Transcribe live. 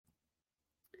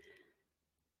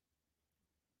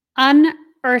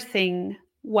Unearthing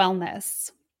Wellness.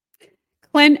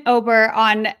 Clint Ober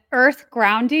on earth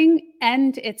grounding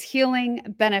and its healing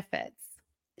benefits.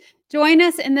 Join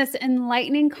us in this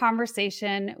enlightening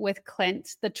conversation with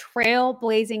Clint, the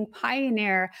trailblazing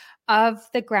pioneer of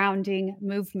the grounding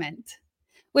movement.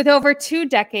 With over 2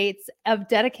 decades of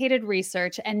dedicated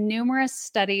research and numerous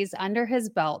studies under his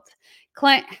belt,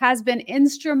 Clint has been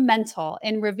instrumental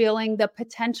in revealing the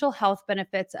potential health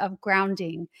benefits of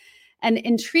grounding, an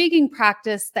intriguing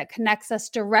practice that connects us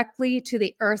directly to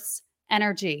the Earth's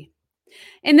energy.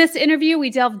 In this interview,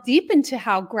 we delve deep into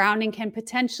how grounding can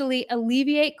potentially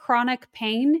alleviate chronic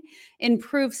pain,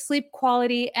 improve sleep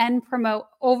quality, and promote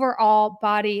overall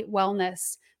body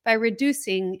wellness by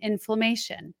reducing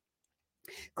inflammation.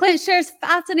 Clint shares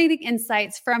fascinating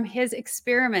insights from his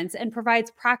experiments and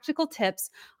provides practical tips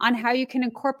on how you can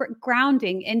incorporate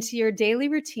grounding into your daily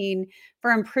routine for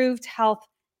improved health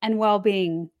and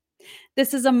well-being.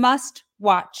 This is a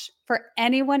must-watch for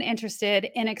anyone interested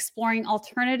in exploring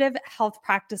alternative health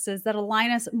practices that align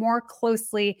us more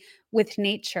closely with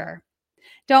nature.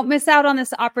 Don't miss out on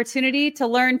this opportunity to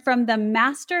learn from the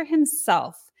master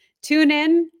himself. Tune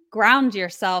in, ground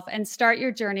yourself, and start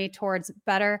your journey towards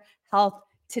better health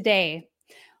today.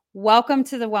 Welcome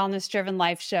to the Wellness Driven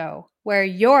Life Show, where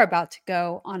you're about to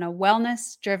go on a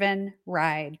wellness-driven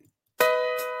ride.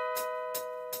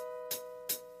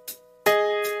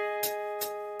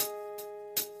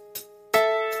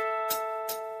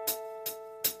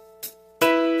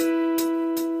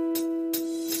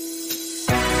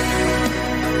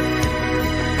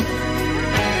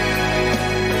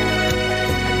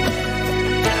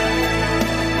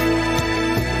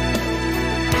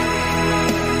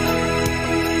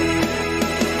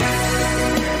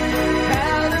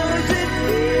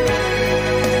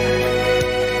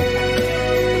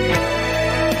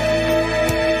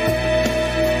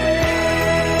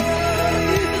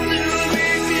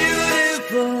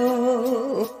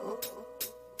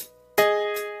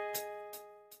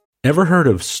 Ever heard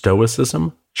of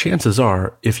Stoicism? Chances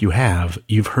are, if you have,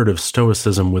 you've heard of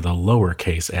Stoicism with a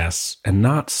lowercase s and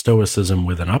not Stoicism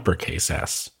with an uppercase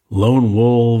S. Lone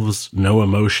wolves, no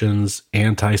emotions,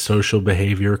 antisocial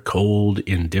behavior, cold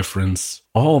indifference.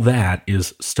 All that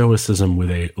is Stoicism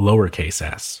with a lowercase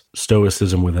s.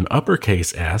 Stoicism with an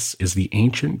uppercase S is the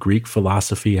ancient Greek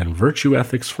philosophy and virtue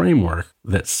ethics framework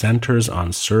that centers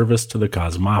on service to the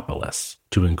cosmopolis,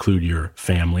 to include your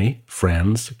family,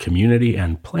 friends, community,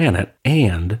 and planet,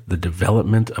 and the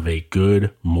development of a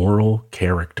good moral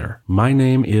character. My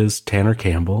name is Tanner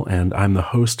Campbell, and I'm the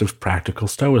host of Practical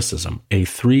Stoicism, a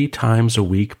 3 times a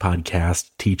week podcast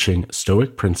teaching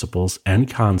Stoic principles and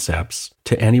concepts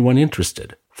to anyone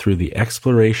interested through the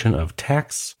exploration of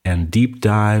texts and deep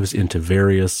dives into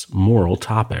various moral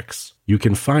topics. You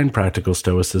can find Practical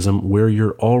Stoicism where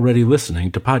you're already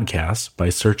listening to podcasts by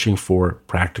searching for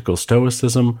Practical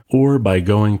Stoicism or by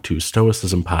going to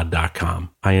stoicismpod.com.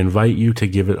 I invite you to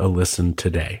give it a listen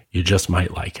today. You just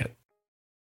might like it.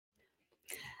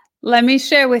 Let me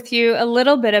share with you a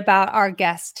little bit about our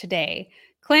guest today.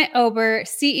 Clint Ober,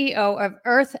 CEO of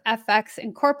EarthFX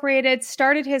Incorporated,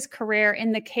 started his career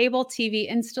in the cable TV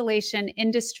installation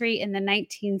industry in the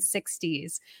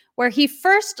 1960s, where he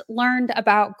first learned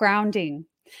about grounding.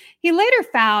 He later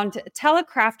found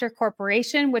Telecrafter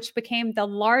Corporation, which became the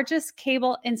largest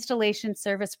cable installation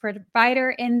service provider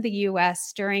in the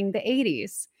U.S. during the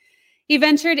 80s. He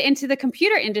ventured into the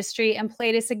computer industry and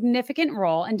played a significant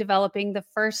role in developing the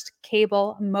first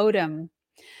cable modem.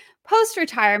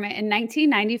 Post-retirement in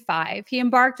 1995, he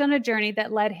embarked on a journey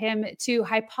that led him to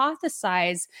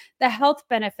hypothesize the health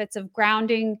benefits of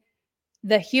grounding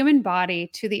the human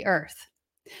body to the earth.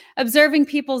 Observing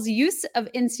people's use of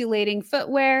insulating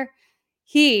footwear,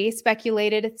 he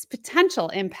speculated its potential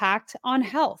impact on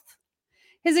health.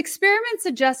 His experiments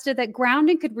suggested that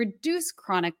grounding could reduce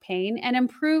chronic pain and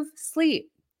improve sleep.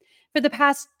 For the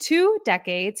past 2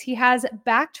 decades, he has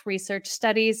backed research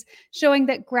studies showing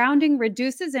that grounding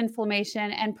reduces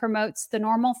inflammation and promotes the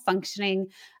normal functioning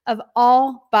of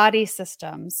all body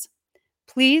systems.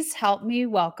 Please help me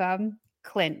welcome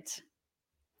Clint.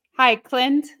 Hi,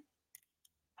 Clint.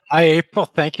 Hi, April.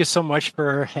 Thank you so much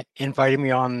for inviting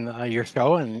me on your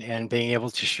show and being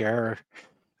able to share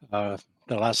the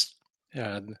last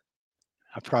a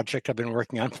project I've been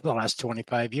working on for the last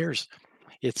 25 years.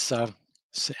 It's a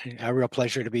real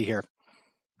pleasure to be here.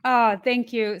 Oh,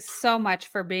 thank you so much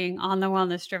for being on the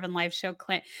Wellness Driven Life Show,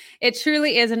 Clint. It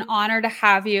truly is an honor to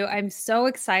have you. I'm so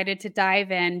excited to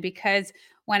dive in because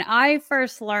when I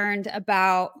first learned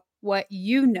about what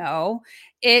you know,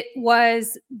 it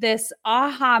was this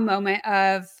aha moment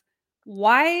of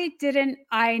why didn't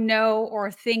I know or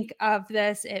think of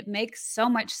this? It makes so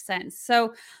much sense.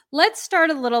 So let's start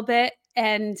a little bit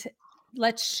and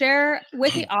let's share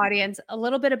with the audience a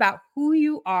little bit about who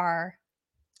you are.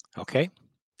 Okay.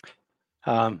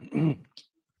 I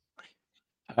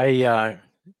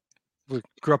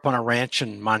grew up on a ranch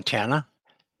in Montana,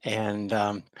 and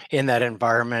in that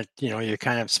environment, you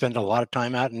kind of spend a lot of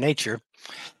time out in nature.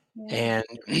 Yeah.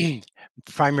 And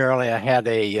primarily, I had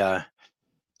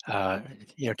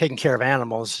taking care of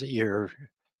animals. I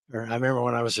remember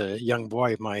when I was a young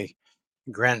boy, my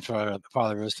grandfather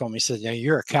was told me, he said,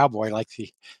 you're a cowboy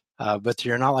but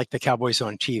you're not like the cowboys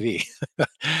on TV.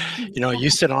 You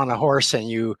sit on a horse and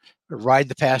you ride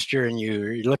the pasture, and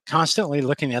you look constantly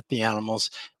looking at the animals,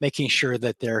 making sure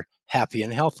that they're happy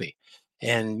and healthy.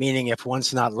 And meaning if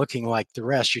one's not looking like the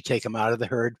rest, you take them out of the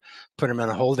herd, put them in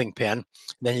a holding pen,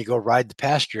 then you go ride the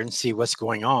pasture and see what's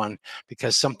going on,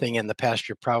 because something in the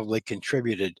pasture probably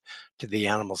contributed to the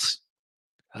animals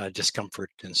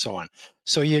discomfort and so on.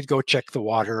 So you'd go check the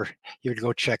water, you'd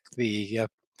go check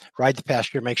ride the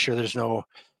pasture, make sure there's no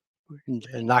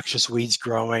noxious weeds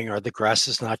growing or the grass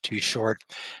is not too short,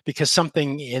 because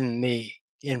something in the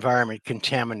environment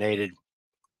contaminated,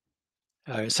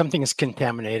 something is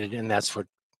contaminated, and that's what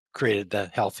created the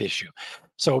health issue.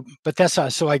 So, but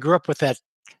so I grew up with that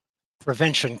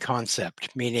prevention concept,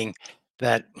 meaning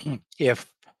that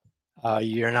if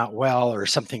you're not well or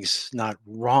something's not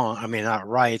wrong, not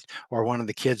right, or one of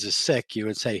the kids is sick, you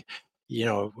would say,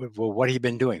 well, what have you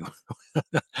been doing?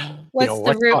 What's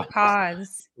the root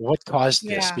cause? What caused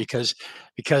this? Yeah.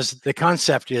 Because the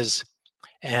concept is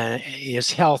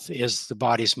health is the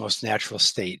body's most natural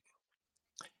state.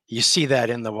 You see that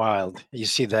in the wild, you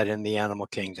see that in the animal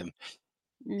kingdom,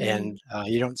 and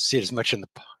you don't see it as much in the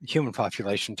human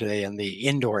population today in the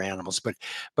indoor animals. But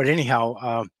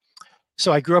anyhow,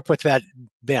 so I grew up with that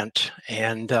bent,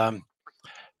 and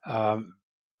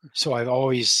so I've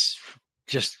always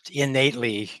just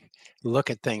innately look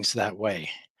at things that way.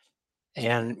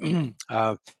 And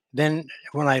then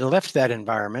when I left that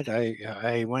environment,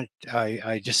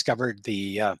 I discovered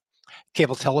the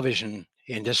cable television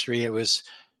industry. It was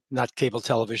not cable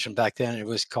television back then. It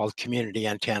was called community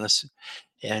antennas.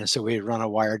 And so we'd run a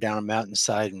wire down a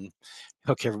mountainside and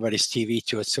hook everybody's TV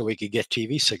to it so we could get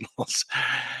TV signals.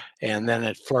 And then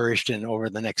it flourished in over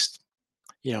the next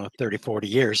 30, 40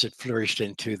 years, it flourished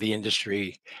into the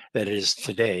industry that it is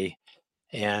today.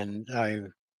 And I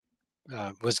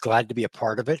was glad to be a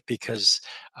part of it, because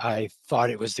I thought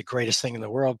it was the greatest thing in the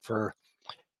world for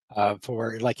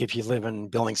like if you live in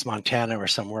Billings, Montana, or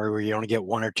somewhere where you only get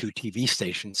one or two TV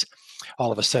stations,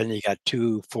 all of a sudden you got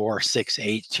 2, 4, 6,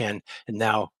 8, 10, and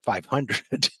now 500.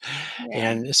 Yeah.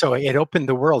 And so it opened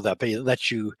the world up.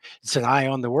 It's an eye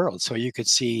on the world. So you could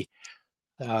see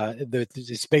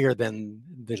it's bigger than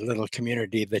the little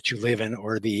community that you live in,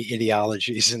 or the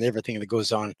ideologies and everything that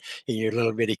goes on in your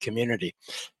little bitty community.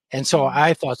 And so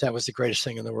I thought that was the greatest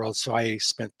thing in the world. So I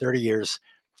spent 30 years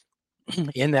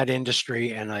in that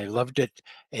industry, and I loved it,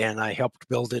 and I helped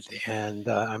build it, and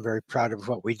I'm very proud of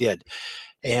what we did.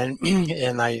 And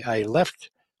and I left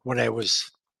when I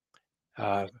was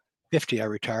 50. I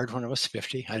retired when I was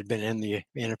 50. I'd been in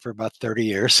it for about 30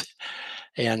 years,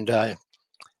 and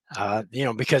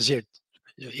because it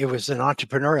was an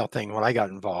entrepreneurial thing when I got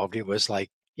involved. It was like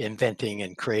inventing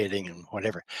and creating and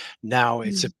whatever. Now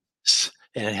it's a business,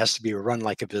 and it has to be run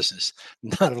like a business.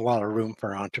 Not a lot of room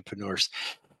for entrepreneurs.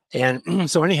 And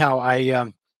so anyhow,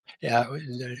 in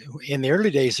the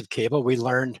early days of cable, we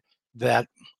learned that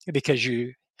because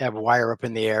you have wire up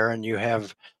in the air and you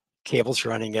have cables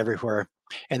running everywhere,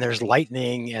 and there's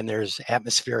lightning and there's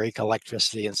atmospheric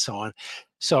electricity and so on.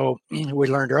 So we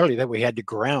learned early that we had to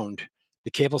ground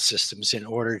the cable systems in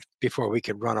order before we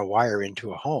could run a wire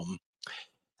into a home.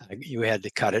 You had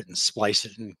to cut it and splice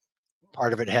it, and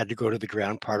part of it had to go to the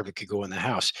ground, part of it could go in the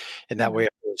house. And that way, if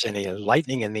there was any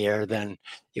lightning in the air, then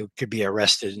it could be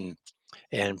arrested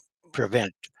and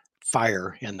prevent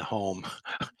fire in the home.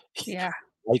 Yeah.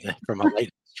 From a lightning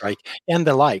strike and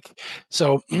the like.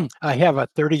 So I have a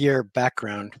 30-year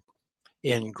background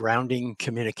in grounding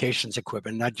communications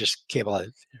equipment, not just cable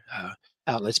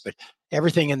outlets, but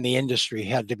everything in the industry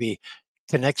had to be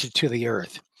connected to the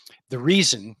earth. The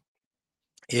reason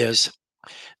is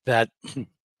that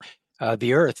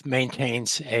the earth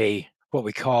maintains what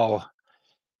we call,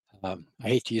 I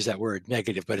hate to use that word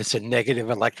negative, but it's a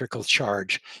negative electrical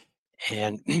charge.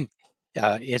 And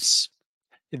it's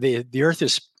the earth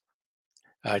is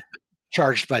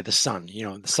charged by the sun.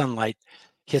 The sunlight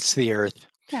hits the earth.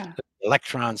 Yeah.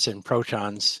 Electrons and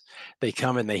protons, they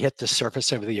come and they hit the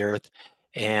surface of the earth,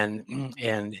 and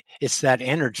it's that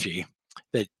energy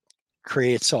that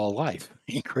creates all life.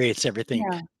 He creates everything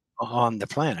Yeah. on the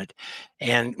planet.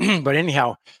 And but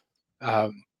anyhow,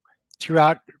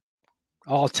 throughout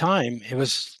all time, it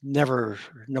was never,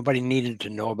 nobody needed to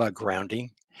know about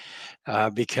grounding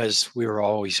because we were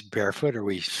always barefoot, or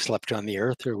we slept on the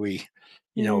earth, or we,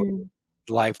 Mm.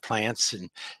 live plants,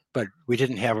 but we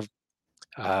didn't have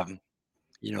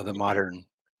the modern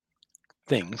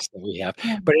things that we have.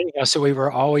 Yeah. But anyhow, so we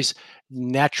were always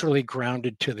naturally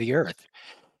grounded to the earth.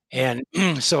 And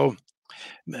so,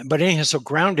 but anyhow, so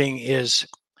grounding is,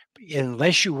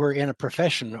 unless you were in a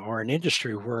profession or an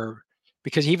industry where,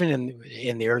 because even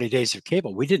in the early days of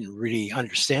cable, we didn't really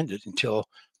understand it until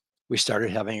we started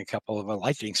having a couple of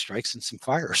lightning strikes and some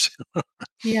fires.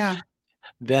 Yeah.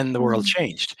 Then the world Mm.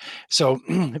 changed. So,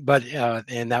 but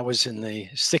and that was in the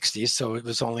 60s, so it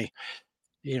was only,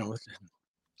 you know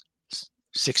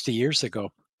 60 years ago.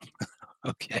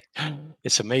 Okay,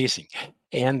 it's amazing.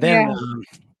 And then Yeah.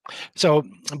 so,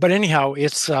 but anyhow,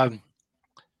 it's uh,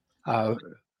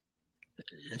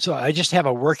 so I just have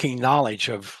a working knowledge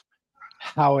of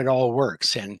how it all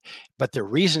works. But the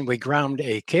reason we ground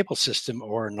a cable system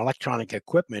or an electronic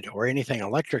equipment or anything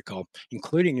electrical,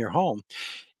 including your home,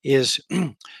 is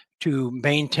to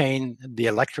maintain the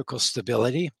electrical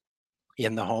stability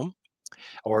in the home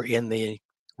or in the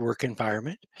work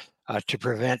environment,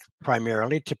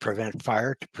 primarily to prevent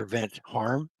fire, to prevent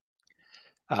harm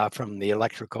from the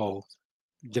electrical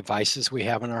devices we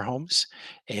have in our homes.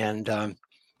 And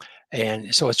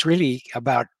so it's really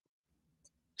about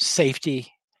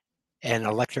safety and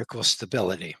electrical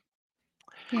stability.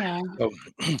 Yeah. So,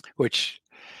 which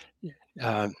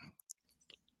uh,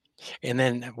 and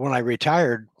then when I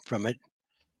retired from it,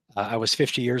 I was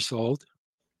 50 years old,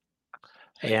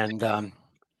 and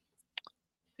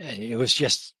it was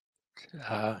just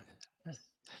uh,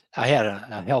 I had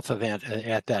a health event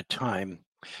at that time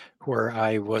where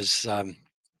I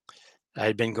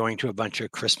had been going to a bunch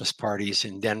of Christmas parties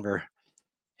in Denver,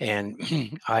 and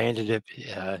I ended up,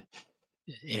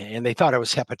 and they thought it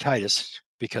was hepatitis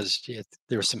because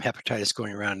there was some hepatitis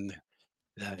going around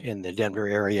in the Denver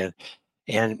area.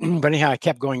 And but anyhow, I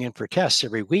kept going in for tests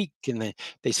every week, and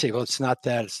they say, well, it's not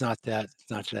that, it's not that,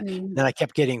 it's not that. Mm. Then I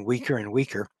kept getting weaker and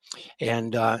weaker,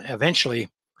 and eventually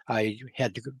I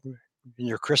had to,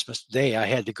 near Christmas Day, I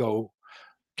had to go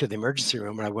to the emergency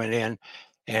room, and I went in,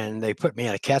 and they put me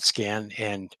on a CAT scan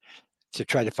and to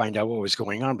try to find out what was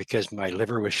going on, because my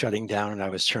liver was shutting down and I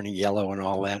was turning yellow and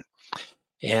all that.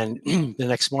 And the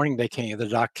next morning, the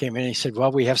doc came in and he said,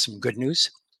 well, we have some good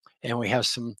news and we have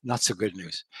some not so good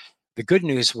news. The good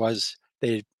news was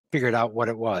they figured out what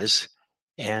it was.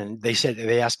 And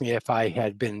they asked me if I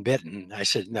had been bitten. I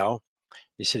said, no.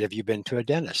 They said, have you been to a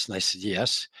dentist? And I said,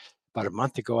 yes. About a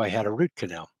month ago, I had a root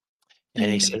canal.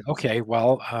 And he said, Mm. okay,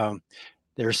 well,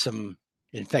 there's some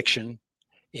infection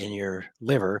in your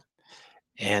liver,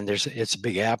 and it's a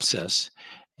big abscess.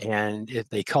 And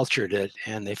they cultured it,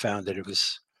 and they found that it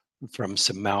was from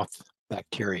some mouth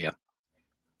bacteria.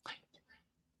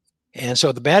 And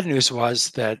so the bad news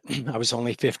was that I was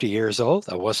only 50 years old.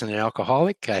 I wasn't an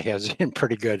alcoholic. I was in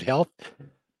pretty good health,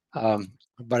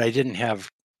 but I didn't have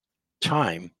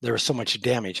time. There was so much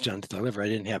damage done to the liver. I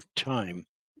didn't have time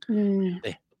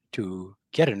Mm. to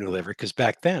get a new liver, because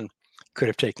back then it could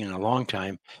have taken a long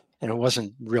time, and it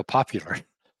wasn't real popular,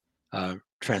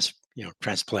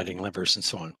 transplanting livers and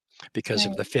so on, because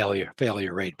of Right. the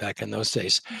failure rate back in those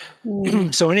days.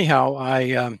 Mm. So anyhow,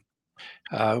 I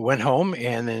went home,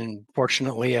 and then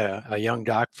fortunately a young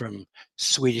doc from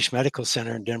Swedish Medical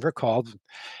Center in Denver called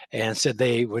and said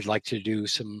they would like to do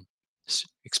some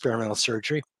experimental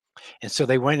surgery. And so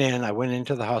they went in. I went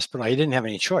into the hospital. I didn't have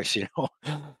any choice,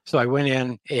 So I went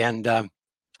in, and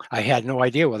I had no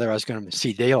idea whether I was going to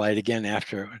see daylight again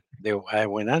after I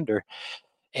went under.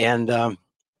 And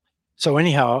so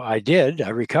anyhow, I did. I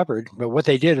recovered. But what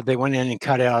they did, they went in and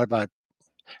cut out about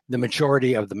the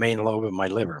majority of the main lobe of my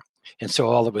liver. And so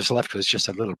all that was left was just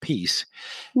a little piece.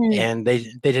 Mm. And they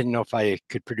didn't know if I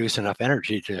could produce enough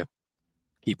energy to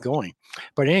keep going.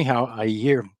 But anyhow,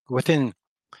 within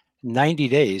 90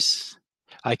 days,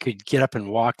 I could get up and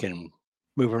walk and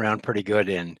move around pretty good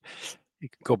and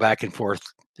go back and forth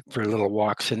for little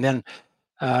walks. And then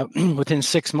within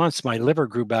 6 months, my liver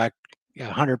grew back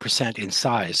 100% in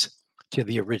size to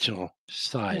the original Wow.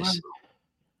 size.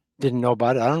 Didn't know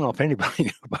about it. I don't know if anybody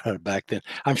knew about it back then.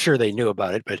 I'm sure they knew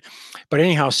about it, but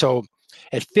anyhow, so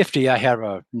at 50, I have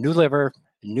a new liver,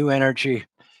 new energy,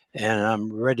 and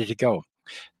I'm ready to go.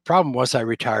 Problem was, I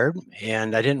retired,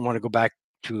 and I didn't want to go back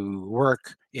to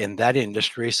work in that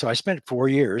industry, so I spent 4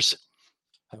 years.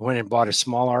 I went and bought a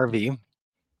small RV,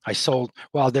 I sold.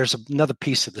 Well, there's another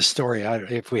piece of the story.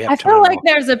 If we have I time, feel like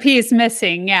there's a piece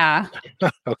missing. Yeah.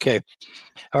 Okay.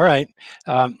 All right.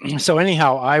 So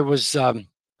anyhow, I was when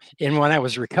I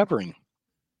was recovering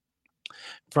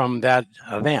from that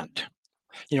event,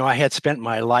 I had spent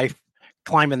my life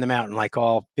climbing the mountain like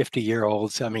all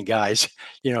 50-year-olds. I mean, guys,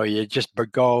 you just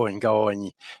go and go,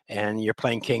 and you're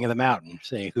playing king of the mountain,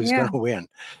 saying who's going to win.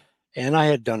 And I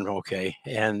had done okay.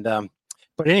 And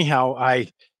but anyhow, I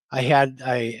had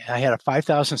a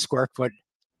 5,000 square foot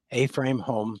A-frame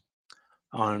home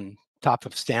on top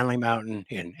of Stanley Mountain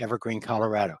in Evergreen,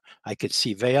 Colorado. I could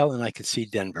see Vail and I could see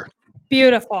Denver.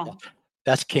 Beautiful.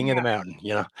 That's king of the mountain,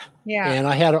 Yeah. And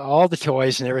I had all the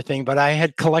toys and everything, but I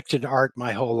had collected art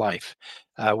my whole life.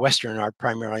 Western art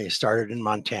primarily. Started in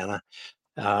Montana.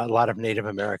 A lot of Native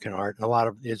American art, and a lot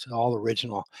of it's all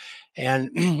original, and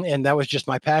and that was just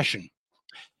my passion.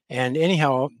 And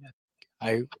anyhow,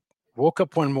 I woke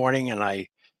up one morning and I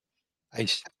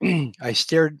I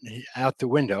stared out the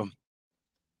window,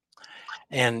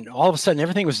 and all of a sudden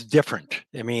everything was different.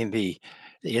 I mean,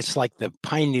 it's like the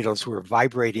pine needles were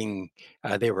vibrating.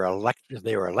 They were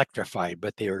electrified,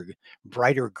 but they were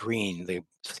brighter green. The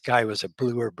sky was a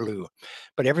bluer blue,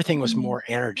 but everything was more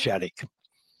energetic.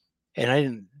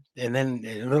 And then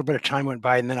a little bit of time went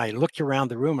by, and then I looked around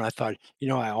the room and I thought,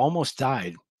 I almost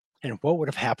died. And what would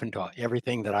have happened to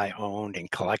everything that I owned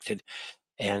and collected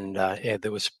and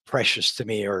that was precious to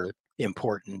me or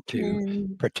important to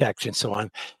protect and so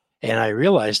on? And I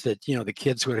realized that, the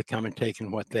kids would have come and taken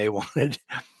what they wanted.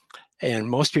 And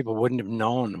most people wouldn't have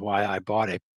known why I bought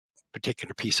a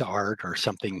particular piece of art or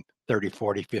something 30,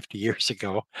 40, 50 years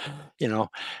ago,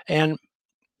 And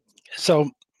so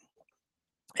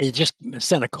it just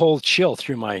sent a cold chill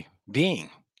through my being.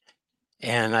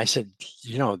 And I said,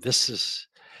 this is,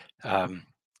 after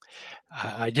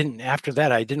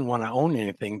that, I didn't want to own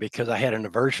anything because I had an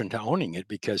aversion to owning it,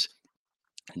 because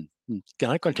you're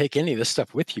not going to take any of this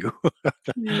stuff with you,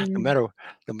 no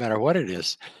matter what it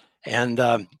is.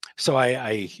 And so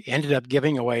I ended up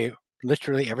giving away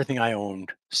literally everything I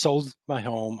owned, sold my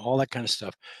home, all that kind of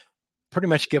stuff, pretty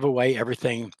much give away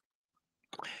everything,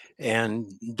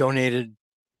 and donated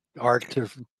art to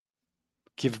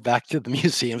give back to the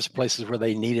museums, places where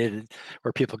they needed it,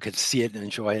 where people could see it and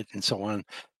enjoy it and so on.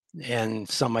 And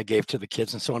some I gave to the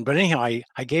kids and so on. But anyhow,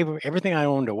 I gave everything I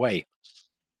owned away.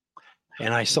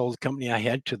 And I sold the company I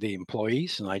had to the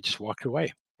employees, and I just walked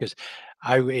away because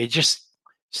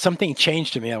something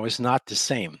changed to me. I was not the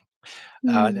same.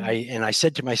 I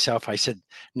said to myself,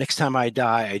 next time I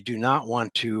die, I do not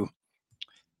want to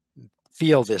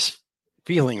feel this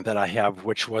feeling that I have,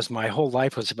 which was my whole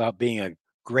life was about being a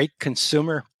great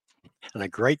consumer and a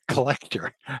great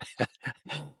collector.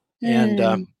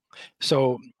 And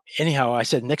so anyhow, I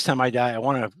said, next time I die, I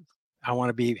want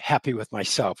to be happy with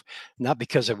myself, not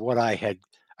because of what I had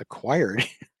acquired,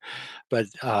 but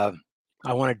I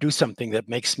want to do something that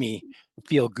makes me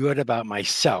feel good about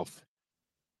myself.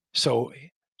 So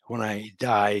when I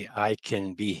die, I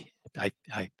can be,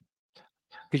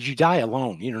 because you die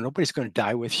alone, nobody's going to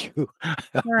die with you.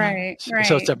 Right.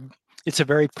 So it's a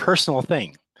very personal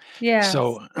thing. Yeah.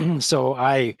 So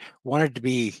I wanted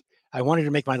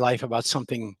to make my life about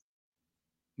something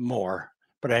more,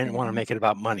 but I didn't want to make it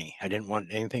about money. I didn't want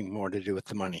anything more to do with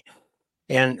the money.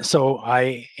 And so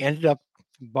I ended up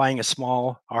buying a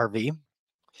small RV,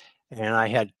 and I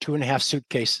had 2.5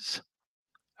 suitcases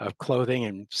of clothing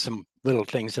and some little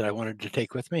things that I wanted to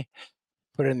take with me,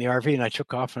 put it in the RV, and I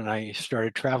took off and I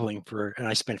started traveling and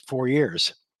I spent 4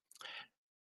 years.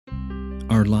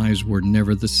 Our lives were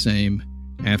never the same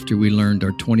after we learned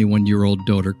our 21-year-old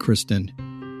daughter, Kristen,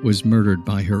 was murdered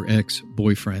by her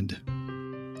ex-boyfriend.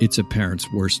 It's a parent's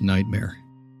worst nightmare.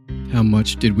 How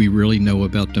much did we really know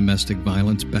about domestic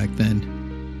violence back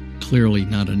then? Clearly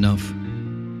not enough.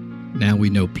 Now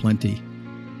we know plenty.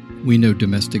 We know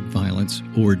domestic violence,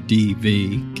 or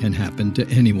DV, can happen to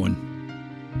anyone.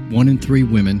 1 in 3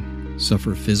 women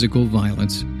suffer physical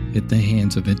violence at the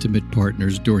hands of intimate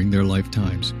partners during their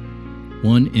lifetimes.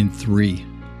 1 in 3.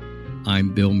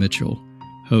 I'm Bill Mitchell,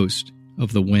 host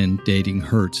of the When Dating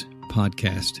Hurts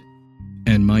podcast,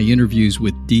 and my interviews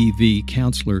with DV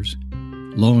counselors,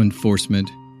 law enforcement,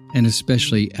 and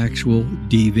especially actual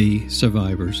DV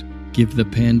survivors give the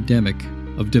pandemic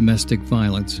of domestic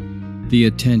violence the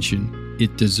attention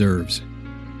it deserves.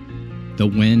 The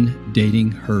When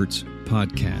Dating Hurts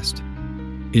podcast.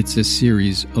 It's a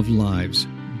series of lives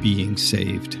being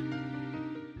saved.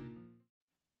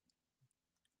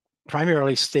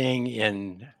 Primarily staying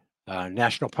in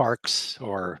national parks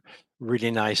or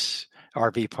really nice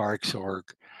RV parks, or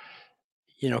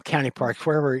county parks,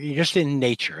 wherever, you're just in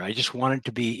nature. I just wanted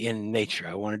to be in nature.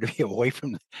 I wanted to be away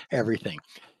from everything.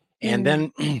 And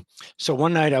then, so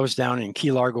one night I was down in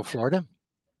Key Largo, Florida.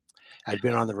 I'd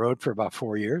been on the road for about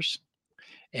 4 years,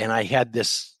 and I had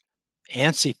this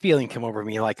antsy feeling come over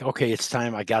me, like, okay, it's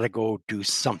time. I got to go do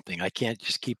something. I can't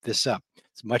just keep this up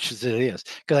as much as it is,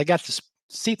 because I got to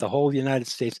see the whole United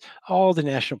States, all the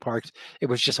national parks. It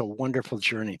was just a wonderful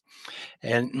journey.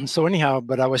 And so anyhow,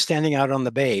 but I was standing out on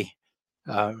the bay,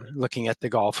 looking at the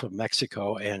Gulf of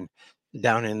Mexico and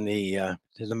down in the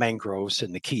mangroves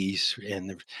and the Keys,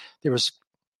 and there was,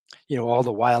 all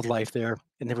the wildlife there,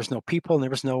 and there was no people, and there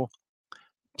was no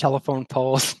telephone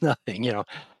poles, nothing. It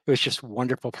was just a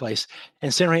wonderful place.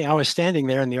 And suddenly I was standing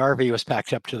there, and the RV was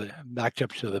backed up to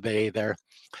the bay there,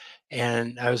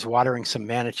 and I was watering some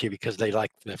manatee because they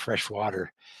like the fresh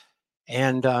water.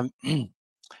 And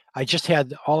I just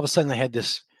had, all of a sudden, I had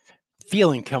this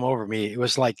feeling come over me. It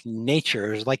was like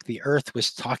nature. It was like the earth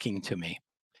was talking to me.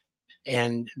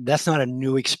 And that's not a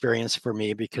new experience for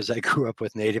me, because I grew up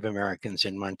with Native Americans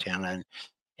in Montana,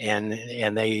 and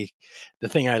the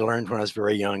thing I learned when I was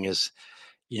very young is,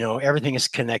 everything is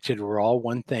connected. We're all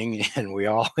one thing, and we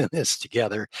all in this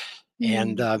together.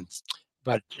 And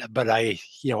but I,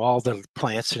 all the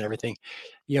plants and everything,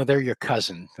 they're your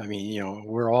cousin. I mean,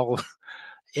 we're all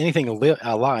anything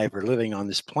alive or living on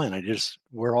this planet,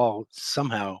 we're all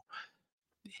somehow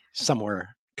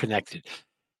somewhere connected,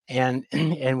 and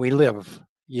we live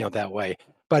that way.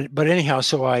 But anyhow,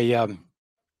 so I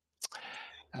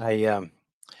a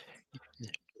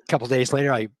couple days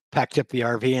later, I packed up the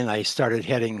RV and I started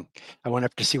heading. I went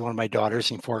up to see one of my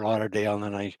daughters in Fort Lauderdale, and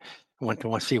then I went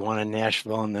to see one in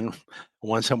Nashville, and then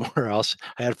one somewhere else.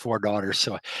 I had 4 daughters,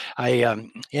 so I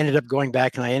ended up going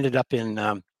back, and I ended up in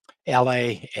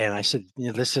LA, and I said,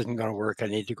 this isn't going to work. I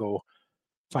need to go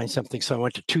find something. So I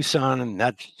went to Tucson, and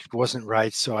that wasn't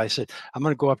right. So I said, I'm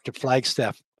going to go up to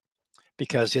Flagstaff,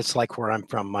 because it's like where I'm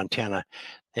from, Montana.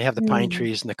 They have the pine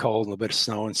trees and the cold and a bit of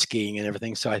snow and skiing and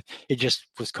everything. So it just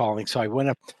was calling. So I went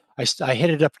up, I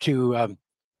headed up to,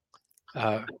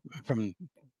 from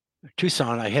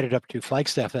Tucson, I headed up to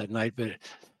Flagstaff that night,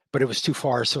 but it was too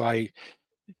far. So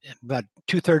about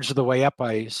 2/3 of the way up,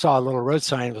 I saw a little road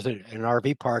sign with an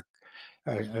RV park,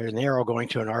 an arrow going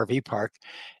to an RV park.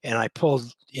 And I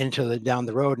pulled down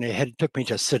the road, and it took me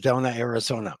to Sedona,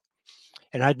 Arizona.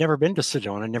 And I'd never been to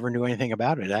Sedona, never knew anything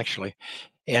about it, actually.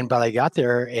 But I got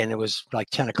there, and it was like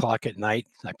 10 o'clock at night.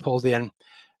 I pulled in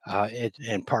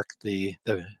and parked the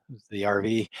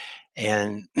RV.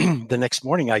 And the next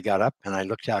morning I got up and I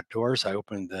looked outdoors. I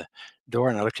opened the door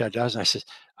and I looked outdoors, and I said,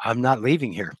 I'm not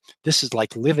leaving here. This is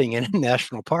like living in a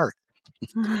national park.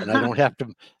 And I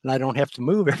don't have to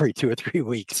move every 2 or 3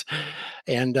 weeks.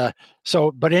 And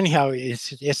but anyhow,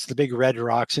 it's the big red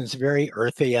rocks, and it's very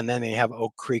earthy. And then they have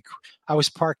Oak Creek. I was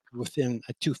parked within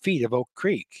 2 feet of Oak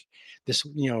Creek, this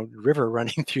river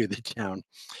running through the town,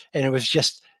 and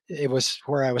it was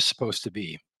where I was supposed to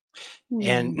be.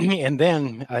 And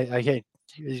then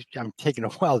I'm taking a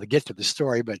while to get to the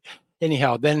story, but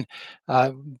anyhow, then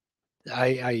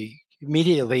I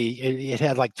immediately, it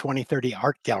had like 20, 30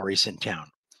 art galleries in town.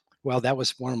 Well, that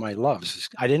was one of my loves.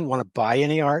 I didn't want to buy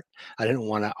any art. I didn't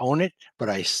want to own it, but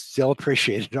I still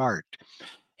appreciated art.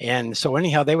 And so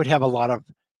anyhow, they would have a lot of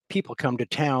people come to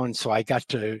town. So I got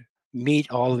to meet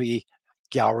all the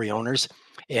gallery owners.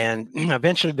 And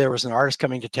eventually there was an artist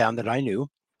coming to town that I knew.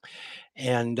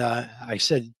 And I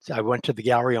went to the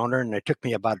gallery owner, and it took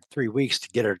me about 3 weeks to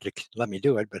get her to let me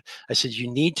do it. But I said, you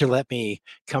need to let me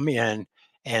come in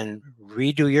and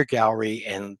redo your gallery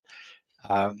and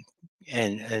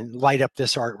light up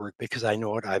this artwork, because I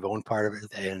know it. I've owned part of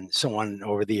it and so on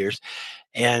over the years.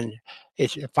 And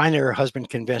finally her husband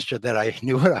convinced her that I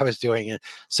knew what I was doing. And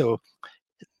so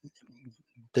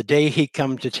the day he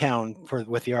come to town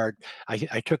with the art,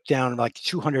 I took down like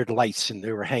 200 lights, and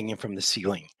they were hanging from the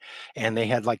ceiling. And they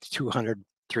had like 200,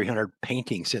 300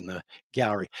 paintings in the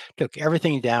gallery. Took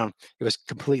everything down. It was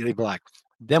completely black.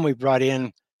 Then we brought in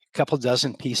a couple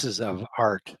dozen pieces of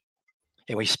art,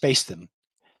 and we spaced them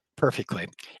perfectly.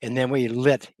 And then we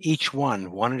lit each one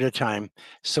at a time,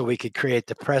 so we could create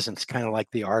the presence, kind of like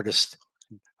the artist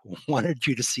wanted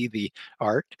you to see the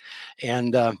art.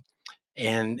 And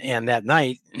that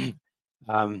night,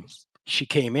 she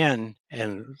came in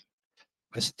and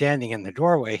was standing in the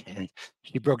doorway, and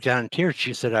she broke down in tears.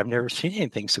 She said, I've never seen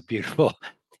anything so beautiful.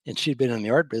 And she'd been in the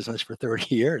art business for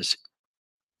 30 years.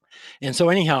 And so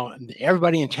anyhow,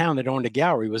 everybody in town that owned a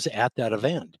gallery was at that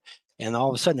event. And all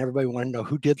of a sudden, everybody wanted to know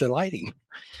who did the lighting.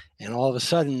 And all of a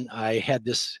sudden, I had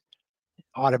this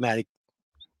automatic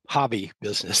hobby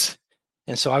business.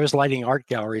 And so I was lighting art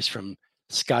galleries from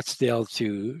Scottsdale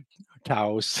to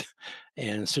Taos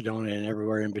and Sedona and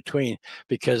everywhere in between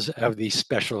because of these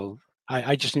special.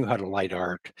 I just knew how to light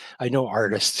art. I know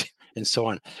artists and so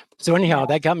on. So anyhow,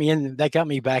 that got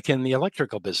me back in the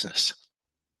electrical business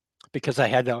because I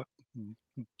had to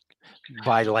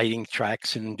buy lighting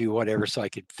tracks and do whatever so I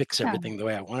could fix everything the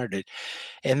way I wanted it.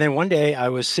 And then one day I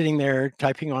was sitting there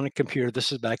typing on a computer.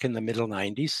 This is back in the middle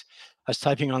 90s. I was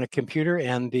typing on a computer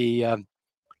and the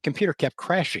computer kept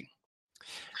crashing.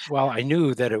 Well, I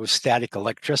knew that it was static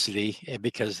electricity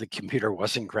because the computer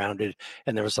wasn't grounded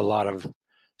and there was a lot of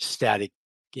static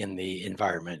in the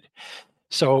environment.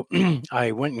 So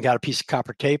I went and got a piece of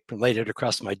copper tape and laid it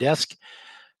across my desk,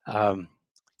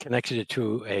 connected it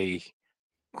to a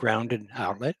grounded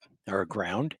outlet or a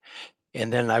ground,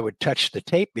 and then I would touch the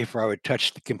tape before I would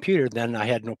touch the computer. Then I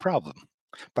had no problem,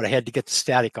 but I had to get the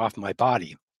static off my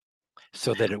body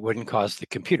so that it wouldn't cause the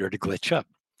computer to glitch up.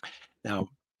 Now,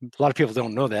 a lot of people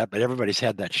don't know that, but everybody's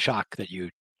had that shock that you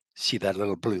see that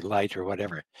little blue light or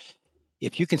whatever.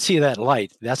 If you can see that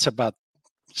light, that's about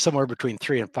somewhere between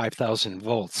 3,000 and 5,000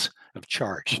 volts of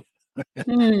charge.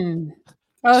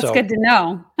 Well, it's good to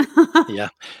know. Yeah,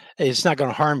 it's not going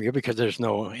to harm you because there's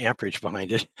no amperage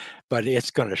behind it, but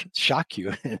it's going to shock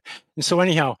you. And so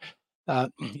anyhow,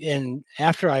 and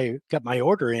after I got my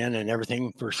order in and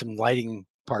everything for some lighting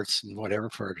parts and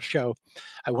whatever for the show,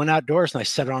 I went outdoors and I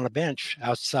sat on a bench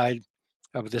outside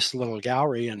of this little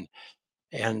gallery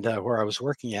and where I was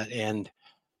working at, and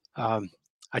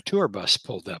a tour bus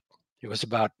pulled up. It was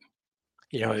about,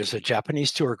 it was a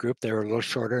Japanese tour group. They were a little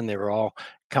shorter and they were all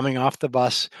coming off the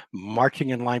bus,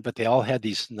 marching in line, but they all had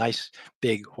these nice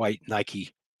big white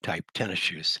Nike type tennis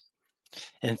shoes.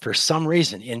 And for some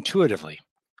reason, intuitively,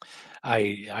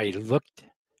 I looked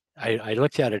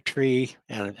at a tree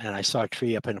and I saw a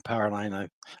tree up in a power line.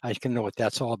 I can know what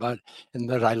that's all about. And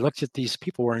then I looked at these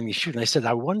people wearing these shoes and I said,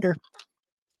 I wonder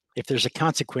if there's a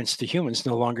consequence to humans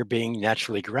no longer being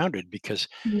naturally grounded because,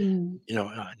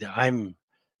 I'm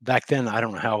back then, I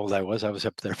don't know how old I was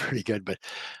up there pretty good,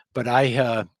 but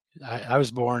I was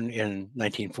born in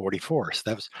 1944. So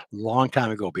that was a long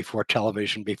time ago, before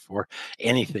television, before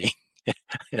anything.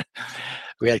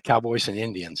 We had cowboys and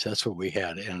Indians. That's what we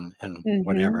had, and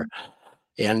whatever.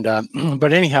 And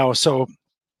but anyhow, so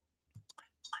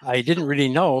I didn't really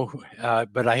know,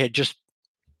 but I had just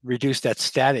reduced that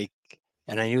static,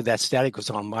 and I knew that static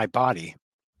was on my body,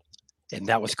 and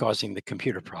that was causing the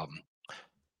computer problem.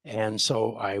 And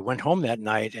so I went home that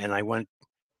night, and I went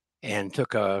and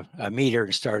took a meter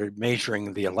and started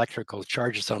measuring the electrical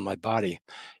charges on my body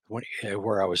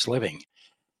where I was living.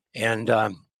 And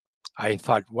I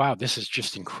thought, wow, this is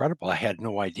just incredible. I had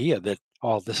no idea that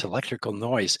all this electrical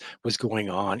noise was going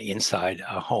on inside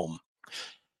a home.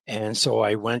 And so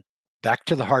I went back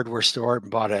to the hardware store and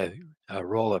bought a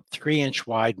roll of 3-inch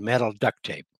wide metal duct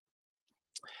tape.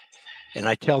 And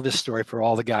I tell this story for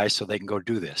all the guys so they can go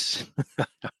do this.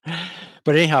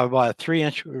 But anyhow, I bought a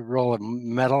 3-inch roll of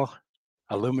metal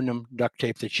aluminum duct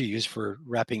tape that you use for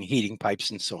wrapping heating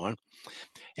pipes and so on.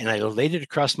 And I laid it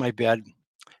across my bed,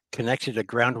 connected a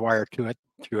ground wire to it,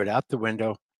 threw it out the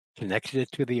window, connected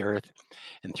it to the earth,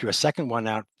 and threw a second one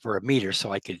out for a meter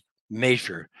so I could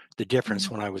measure the difference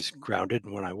when I was grounded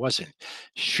and when I wasn't.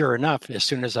 Sure enough, as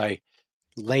soon as I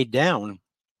laid down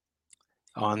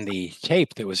on the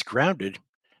tape that was grounded,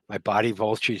 my body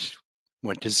voltage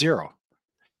went to zero,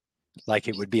 like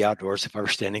it would be outdoors if I were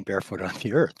standing barefoot on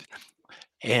the earth.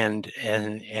 And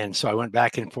so I went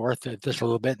back and forth just a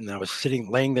little bit, and I was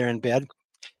laying there in bed.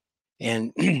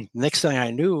 And next thing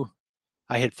I knew,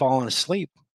 I had fallen asleep,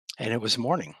 and it was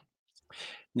morning.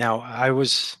 Now, I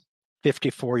was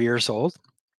 54 years old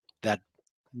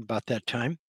about that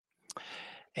time.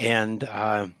 And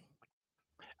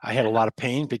I had a lot of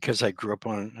pain because I grew up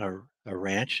on a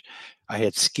ranch. I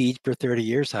had skied for 30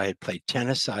 years. I had played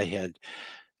tennis. I've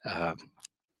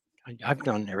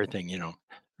done everything, You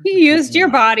used your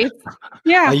body.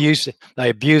 Yeah. I used it. I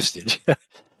abused it.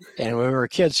 And when we were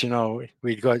kids,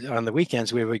 we'd go on the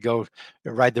weekends, we would go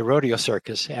ride the rodeo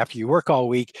circus. After you work all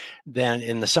week, then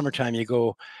in the summertime, you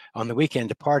go on the weekend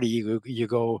to party, you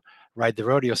go ride the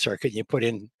rodeo circuit, and you put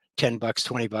in $10,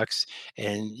 $20,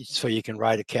 and so you can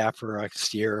ride a calf or a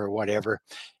steer or whatever.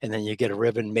 And then you get a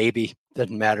ribbon, maybe,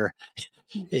 doesn't matter.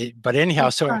 But anyhow,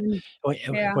 so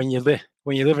when you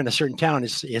live in a certain town,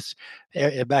 it's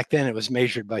back then it was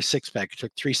measured by 6-pack. It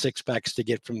took 3 6-packs to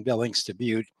get from Billings to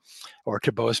Butte or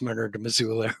to Bozeman or to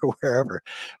Missoula or wherever.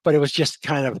 But it was just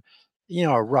kind of,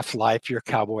 a rough life, your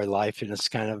cowboy life, and it's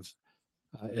kind of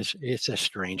it's a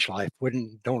strange life.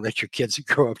 Don't let your kids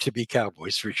grow up to be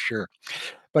cowboys for sure.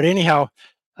 But anyhow,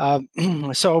 but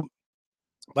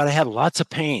I had lots of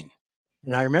pain.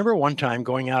 And I remember one time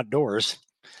going outdoors,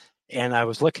 and I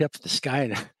was looking up at the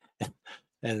sky,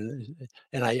 and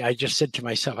I just said to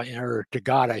myself, or to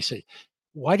God, I said,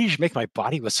 why did you make my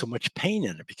body with so much pain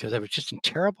in it? Because I was just in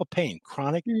terrible pain,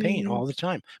 chronic pain all the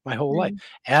time, my whole life.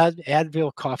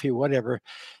 Advil, coffee, whatever,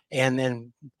 and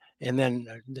then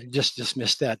just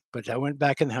dismissed that. But I went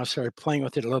back in the house, started playing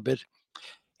with it a little bit,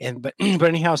 but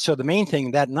anyhow, so the main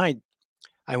thing that night,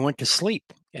 I went to sleep,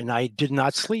 and I did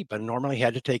not sleep. I normally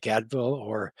had to take Advil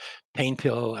or pain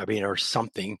pill, or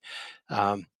something.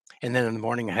 And then in the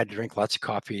morning, I had to drink lots of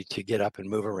coffee to get up and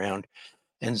move around.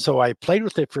 And so I played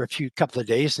with it for a couple of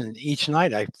days, and each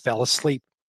night I fell asleep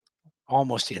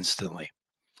almost instantly.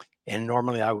 And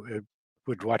normally I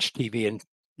would watch TV, and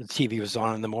the TV was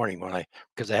on in the morning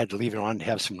because I had to leave it on to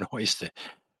have some noise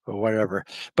or whatever.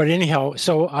 But anyhow,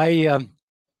 so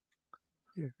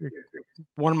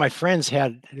one of my friends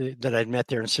that I'd met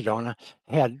there in Sedona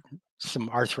had some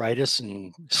arthritis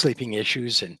and sleeping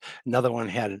issues, and another one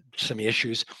had some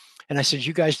issues. And I said,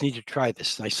 you guys need to try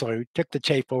this. And so I took the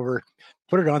tape over,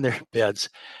 put it on their beds,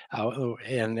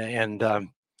 and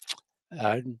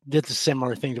did the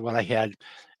similar thing to what I had.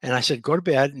 And I said, go to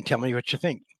bed and tell me what you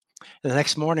think. And the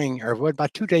next morning, or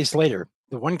about 2 days later,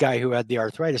 the one guy who had the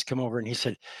arthritis come over, and he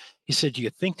said, do you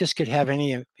think this could have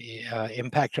any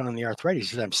impact on the arthritis?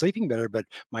 He said, I'm sleeping better, but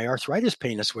my arthritis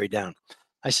pain is way down.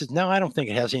 I said, no, I don't think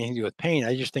it has anything to do with pain.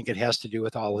 I just think it has to do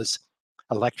with all this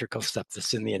electrical stuff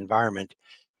that's in the environment.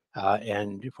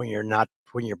 And when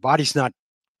your body's not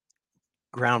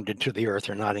grounded to the earth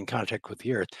or not in contact with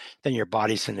the earth, then your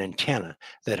body's an antenna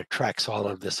that attracts all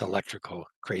of this electrical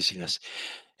craziness.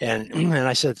 And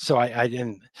I said, so I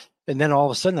didn't. And then all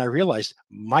of a sudden I realized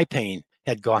my pain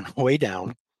had gone way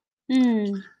down.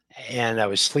 And I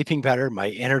was sleeping better. My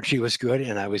energy was good.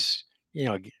 And I was,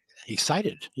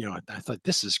 excited. I thought,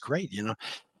 this is great,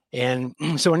 And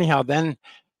so anyhow, then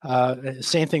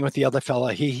same thing with the other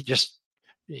fella. He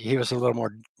was a little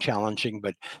more challenging.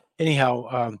 But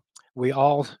anyhow, we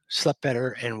all slept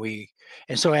better.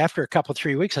 And so after a couple,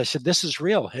 3 weeks, I said, this is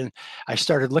real. And I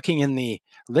started looking in the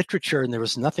literature, and there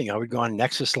was nothing. I would go on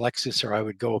Nexus, Lexus,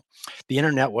 or the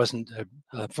internet wasn't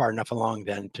far enough along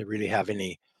then to really have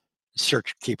any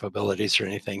search capabilities or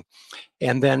anything.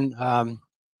 And then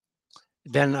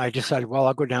I decided, well,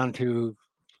 I'll go down to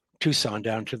Tucson,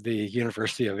 down to the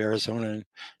University of Arizona.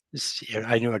 And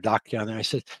I knew a doc down there. I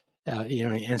said,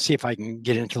 and see if I can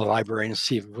get into the library and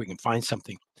see if we can find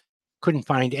something. Couldn't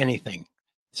find anything.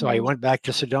 So I went back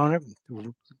to Sedona,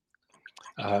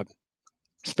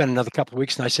 spent another couple of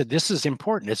weeks, and I said, this is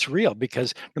important. It's real,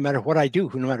 because no matter what I do,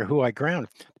 no matter who I ground,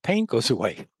 the pain goes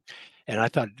away. And I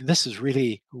thought, this is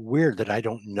really weird that I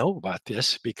don't know about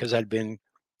this, because I'd been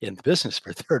in business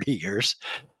for 30 years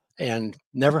and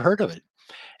never heard of it.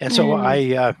 And so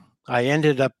I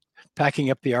ended up packing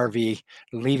up the RV,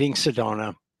 leaving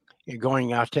Sedona,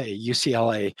 going out to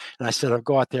UCLA. And I said, I'll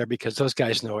go out there because those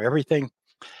guys know everything.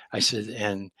 I said,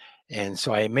 and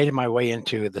so I made my way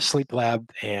into the sleep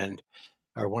lab,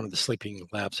 or one of the sleeping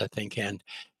labs, I think. And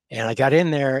I got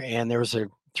in there, and there was 3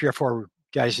 or 4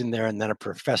 guys in there, and then a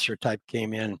professor type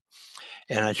came in,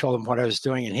 and I told him what I was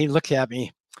doing. And he looked at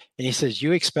me and he says,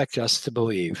 you expect us to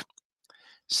believe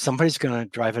somebody's going to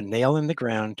drive a nail in the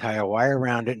ground, tie a wire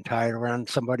around it, and tie it around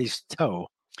somebody's toe,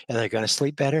 and they're going to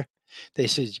sleep better? They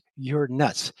said, you're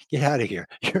nuts. Get out of here.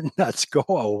 You're nuts. Go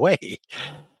away.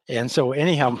 And so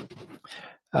anyhow,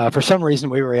 for some reason,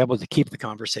 we were able to keep the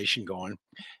conversation going.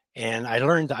 And I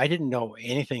learned I didn't know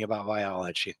anything about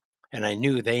biology, and I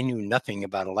knew they knew nothing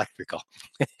about electrical.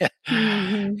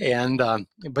 And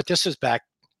but this was back,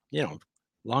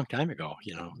 long time ago,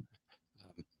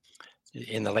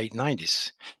 in the late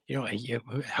 90s.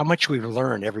 How much we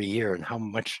learn every year, and how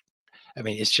much,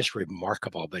 it's just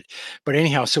remarkable. But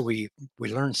anyhow, so we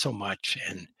learned so much.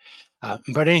 And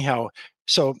but anyhow,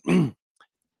 so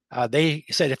they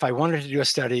said if I wanted to do a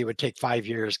study, it would take 5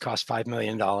 years, cost $5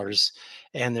 million,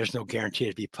 and there's no guarantee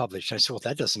to be published. I said, well,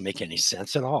 that doesn't make any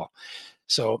sense at all.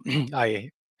 So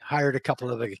I hired a couple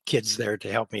of the kids there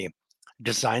to help me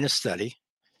design a study.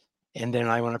 And then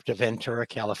I went up to Ventura,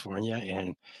 California,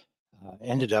 and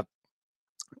ended up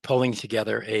pulling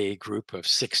together a group of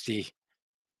 60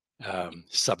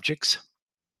 subjects,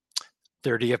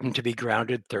 30 of them to be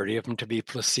grounded, 30 of them to be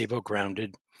placebo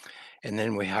grounded. And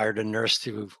then we hired a nurse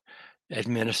to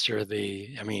administer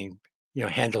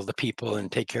handle the people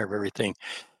and take care of everything.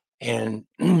 And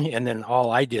then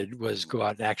all I did was go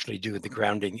out and actually do the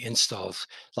grounding installs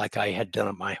like I had done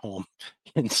at my home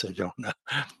in Sedona.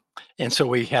 And so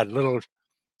we had little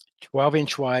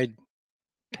 12-inch wide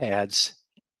pads,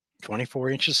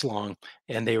 24 inches long,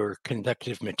 and they were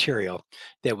conductive material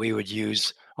that we would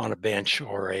use on a bench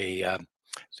or a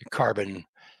carbon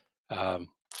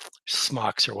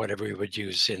smocks or whatever we would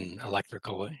use in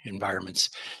electrical environments,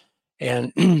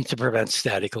 and to prevent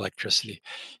static electricity.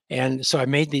 And so I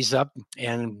made these up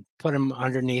and put them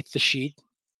underneath the sheet,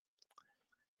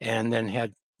 and then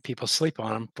had people sleep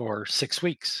on them for 6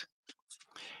 weeks.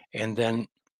 And then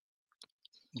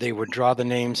they would draw the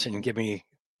names and give me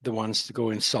the ones to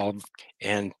go install.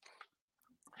 And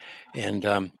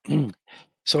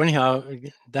so anyhow,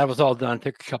 that was all done. It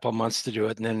took a couple of months to do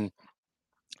it, and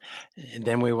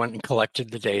then we went and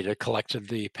collected the data, collected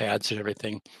the pads and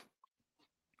everything.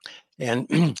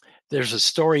 And there's a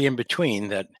story in between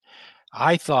that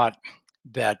I thought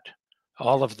that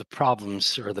all of the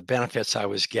problems or the benefits I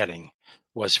was getting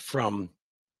was from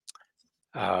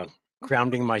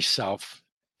grounding myself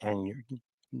and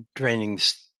draining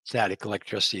static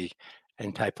electricity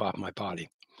and type off my body.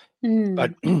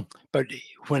 But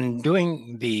when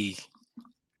doing the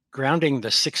grounding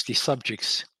the 60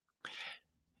 subjects,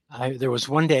 there was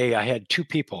one day I had two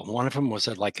people. One of them was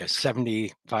like a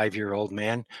 75-year-old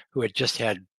man who had just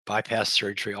had bypass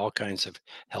surgery, all kinds of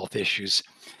health issues.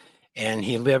 And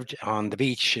he lived on the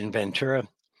beach in Ventura.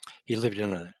 He lived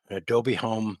in an adobe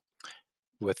home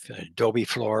with an adobe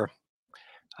floor.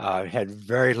 Had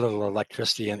very little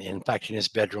electricity. And in fact, in his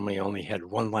bedroom, he only had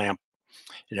one lamp,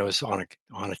 and it was on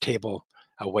a table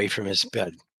away from his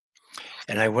bed.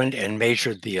 And I went and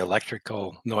measured the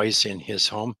electrical noise in his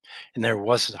home, and there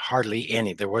wasn't hardly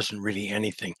any. There wasn't really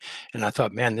anything. And I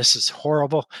thought, man, this is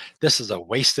horrible. This is a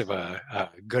waste of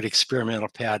a good experimental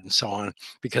pad and so on,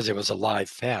 because it was a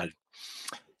live pad.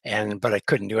 But I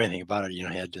couldn't do anything about it.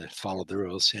 I had to follow the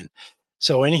rules. And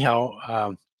so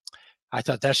anyhow, I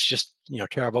thought that's just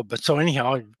terrible. But so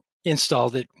anyhow, I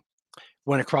installed it,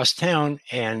 went across town,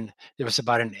 and there was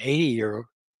about an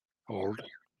 80-year-old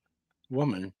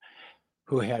woman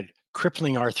who had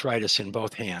crippling arthritis in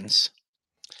both hands.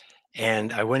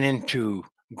 And I went in to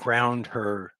ground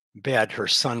her bed. Her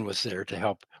son was there to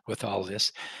help with all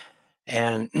this.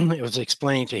 And it was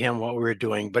explaining to him what we were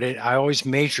doing. But I always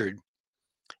measured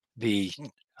the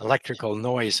electrical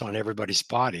noise on everybody's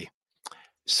body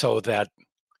so that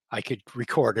I could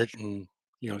record it and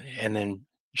then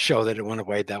show that it went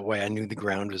away. That way I knew the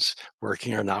ground was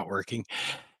working or not working.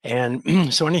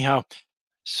 And so anyhow,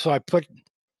 so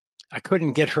I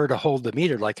couldn't get her to hold the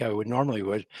meter like I normally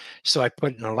would. So I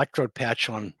put an electrode patch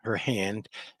on her hand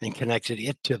and connected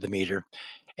it to the meter,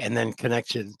 and then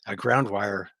connected a ground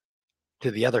wire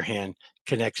to the other hand,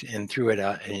 and threw it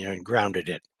out and grounded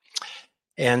it.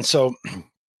 And so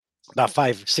about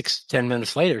 5, 6, 10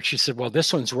 minutes later, she said, well,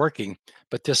 this one's working,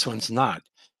 but this one's not.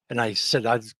 And I said,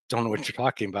 I don't know what you're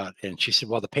talking about. And she said,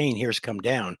 well, the pain here's come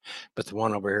down, but the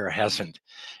one over here hasn't.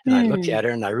 And I looked at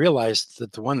her and I realized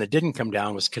that the one that didn't come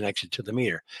down was connected to the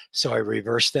meter. So I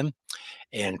reversed them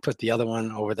and put the other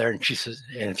one over there. And she says,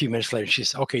 and a few minutes later, she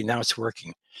said, okay, now it's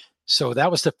working. So that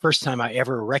was the first time I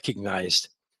ever recognized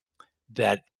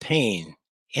that pain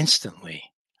instantly,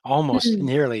 almost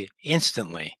nearly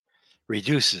instantly,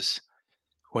 reduces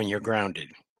when you're grounded.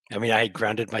 I mean, I had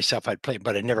grounded myself, I'd play,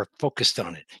 but I never focused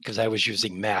on it because I was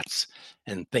using mats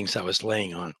and things I was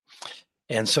laying on.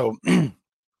 And so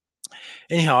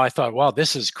anyhow, I thought, wow,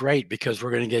 this is great because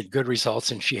we're going to get good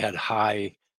results. And she had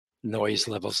high noise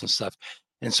levels and stuff.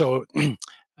 And so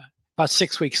about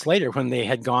 6 weeks later, when they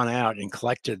had gone out and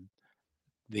collected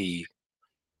the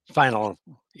final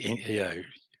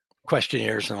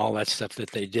questionnaires and all that stuff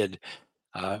that they did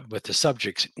with the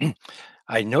subjects,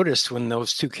 I noticed when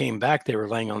those two came back, they were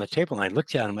laying on the table, and I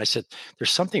looked at them. I said,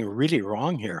 there's something really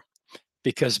wrong here,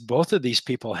 because both of these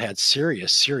people had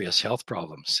serious, serious health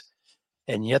problems,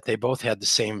 and yet they both had the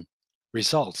same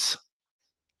results.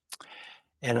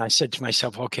 And I said to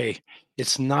myself, okay,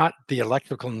 it's not the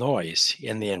electrical noise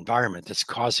in the environment that's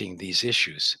causing these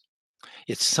issues.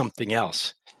 It's something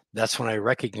else. That's when I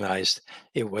recognized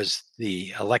it was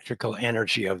the electrical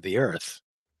energy of the earth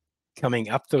coming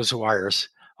up those wires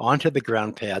onto the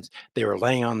ground pads. They were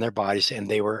laying on their bodies, and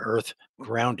they were earth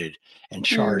grounded and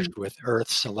charged with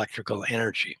earth's electrical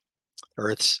energy,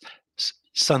 earth's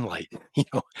sunlight,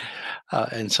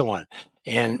 and so on.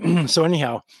 And so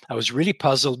anyhow, I was really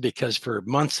puzzled because for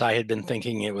months I had been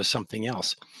thinking it was something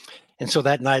else. And so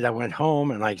that night I went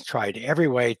home and I tried every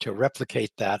way to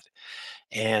replicate that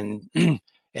and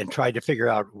tried to figure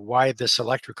out why this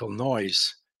electrical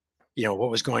noise,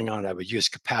 what was going on. I would use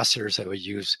capacitors, I would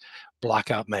use block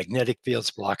out magnetic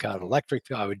fields, block out electric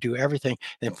field. I would do everything.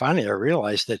 And finally I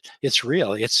realized that it's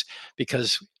real. It's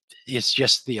because it's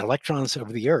just the electrons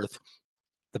of the earth,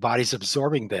 the body's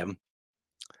absorbing them,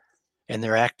 and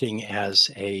they're acting as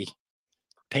a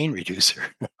pain reducer.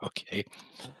 Okay.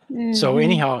 Mm-hmm. So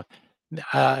anyhow,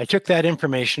 I took that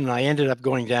information and I ended up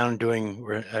going down and doing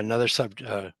another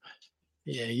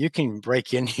yeah, you can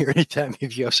break in here anytime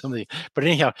if you have something. But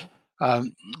anyhow,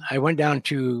 I went down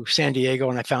to San Diego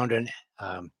and I found an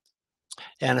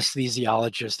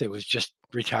anesthesiologist that was just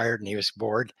retired and he was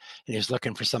bored and he was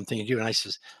looking for something to do. And I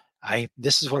says,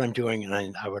 this is what I'm doing,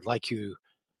 and I would like you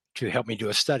to help me do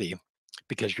a study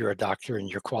because you're a doctor and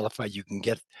you're qualified. You can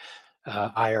get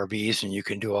IRBs and you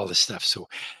can do all this stuff.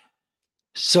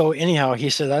 So anyhow,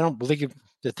 he said, I don't believe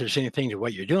that there's anything to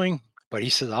what you're doing, but he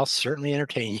said, I'll certainly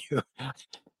entertain you.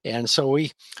 And so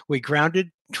we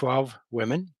grounded 12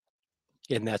 women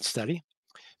in that study.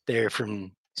 They're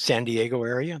from San Diego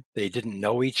area. They didn't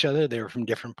know each other. They were from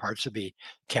different parts of the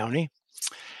county.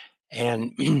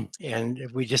 And and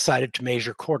we decided to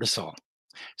measure cortisol.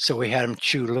 So we had them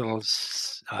chew little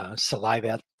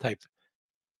saliva type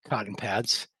cotton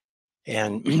pads,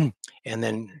 and and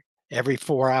then every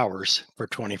 4 hours for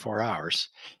 24 hours,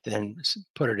 then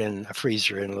put it in a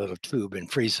freezer in a little tube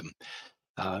and freeze them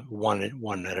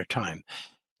one at a time.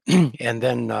 And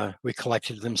then we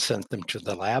collected them, sent them to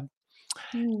the lab,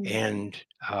 and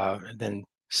then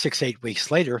 6-8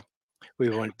 weeks later, we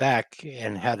went back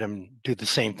and had them do the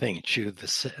same thing, chew the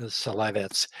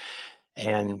salivettes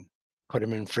and put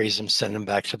them in, freeze them, send them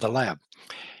back to the lab.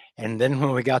 And then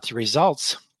when we got the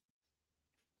results,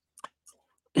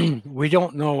 we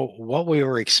don't know what we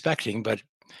were expecting, but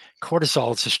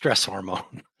cortisol is a stress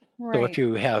hormone. Right. So if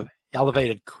you have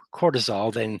elevated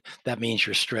cortisol, then that means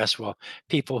you're stressed. Well,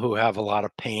 people who have a lot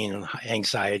of pain and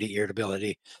anxiety,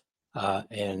 irritability,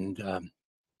 and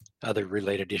other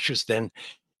related issues, then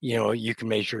you can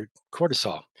measure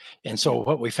cortisol. And so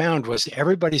what we found was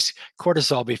everybody's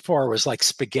cortisol before was like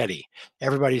spaghetti.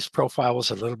 Everybody's profile was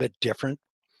a little bit different.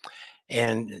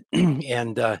 And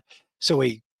so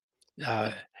we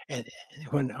and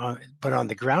but on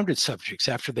the grounded subjects,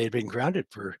 after they'd been grounded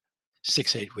for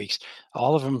 6-8 weeks,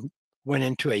 all of them went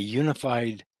into a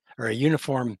unified or a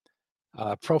uniform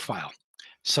profile.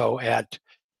 So at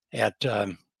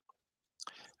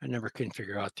I never can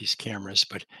figure out these cameras,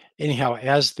 but anyhow,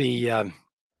 as the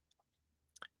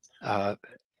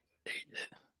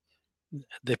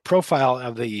profile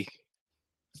of the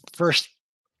first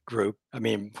group, I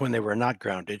mean, when they were not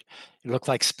grounded, it looked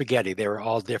like spaghetti. They were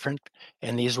all different,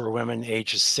 and these were women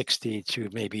ages 60 to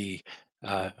maybe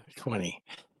 20,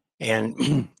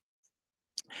 and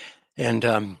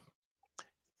and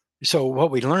so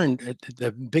what we learned,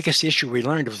 the biggest issue we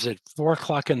learned was at 4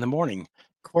 o'clock in the morning,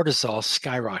 cortisol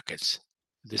skyrockets,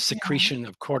 the secretion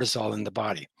of cortisol in the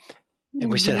body.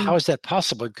 And we said, how is that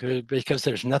possible? Because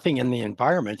there's nothing in the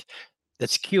environment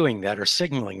that's cueing that or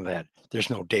signaling that. There's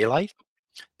no daylight,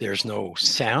 there's no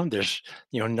sound, there's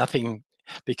nothing,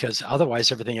 because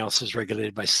otherwise everything else is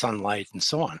regulated by sunlight and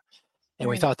so on. And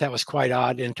we thought that was quite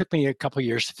odd. And it took me a couple of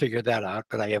years to figure that out,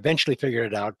 but I eventually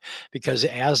figured it out because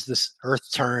as this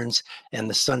Earth turns and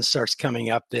the sun starts coming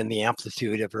up, then the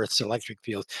amplitude of Earth's electric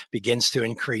field begins to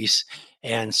increase.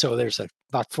 And so there's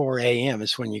about 4 a.m.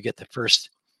 is when you get the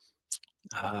first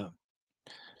when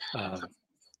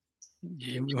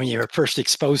you're first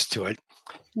exposed to it.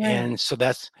 And so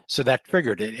that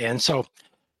triggered it. And so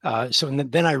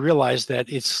then I realized that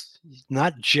it's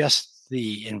not just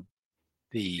the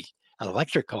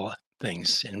electrical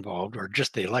things involved or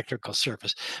just the electrical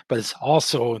surface, but it's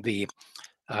also the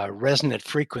resonant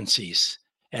frequencies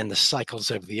and the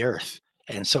cycles of the Earth.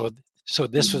 And so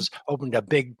this was opened a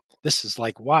big, this is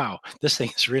like, wow, this thing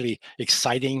is really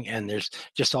exciting. And there's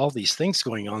just all these things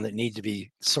going on that need to be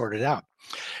sorted out.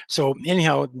 So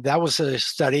anyhow, that was a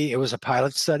study. It was a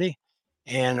pilot study.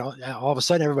 And all of a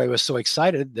sudden, everybody was so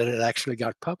excited that it actually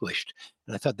got published.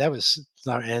 And I thought that was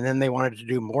not, and then they wanted to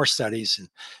do more studies.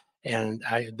 And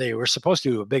they were supposed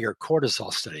to do a bigger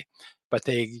cortisol study, but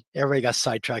everybody got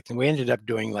sidetracked. And we ended up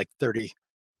doing like 30,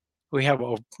 we have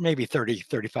maybe 30,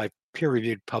 35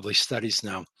 peer-reviewed published studies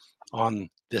now on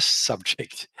this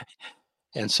subject.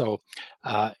 And so,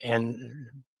 and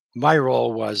my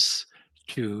role was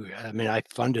I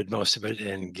funded most of it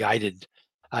and guided.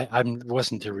 I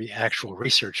wasn't the actual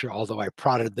researcher, although I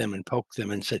prodded them and poked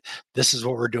them and said, this is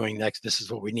what we're doing next. This is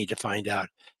what we need to find out,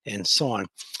 and so on,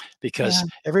 because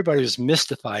everybody was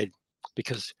mystified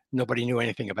because nobody knew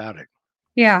anything about it.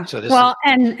 Yeah. So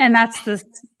and that's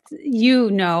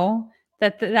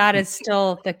that is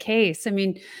still the case. I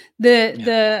mean,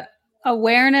 the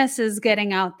awareness is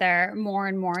getting out there more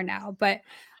and more now, but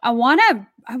I want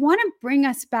to bring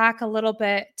us back a little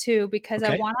bit too, because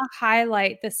I want to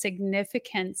highlight the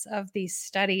significance of these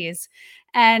studies.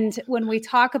 And when we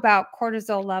talk about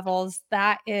cortisol levels,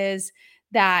 that is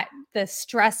that the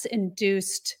stress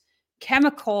induced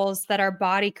chemicals that our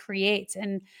body creates.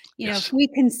 And, Yes. if we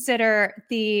consider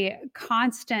the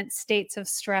constant states of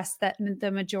stress that the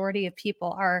majority of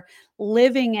people are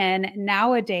living in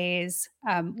nowadays,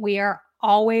 we are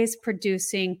always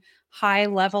producing high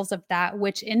levels of that,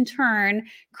 which in turn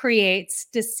creates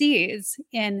disease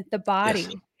in the body.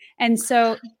 Yes. And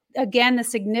so, again, the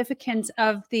significance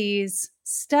of these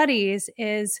studies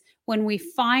is when we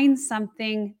find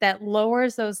something that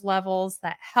lowers those levels,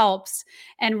 that helps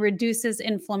and reduces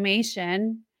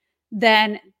inflammation,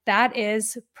 then that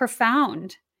is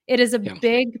profound. It is a Yeah.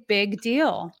 big, big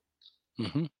deal.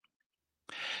 Mm-hmm.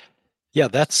 Yeah,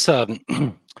 that's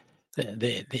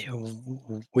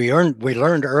we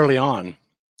learned early on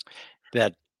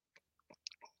that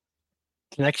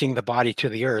connecting the body to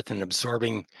the earth and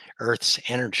absorbing Earth's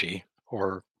energy,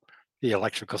 or the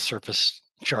electrical surface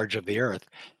charge of the earth,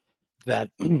 that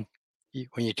when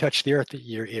you touch the earth,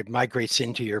 it migrates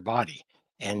into your body,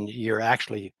 and you're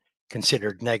actually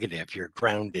considered negative. You're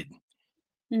grounded.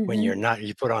 When you're Mhm. not,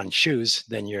 you put on shoes,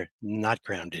 then you're not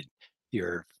grounded.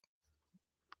 You're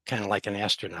kind of like an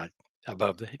astronaut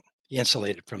above the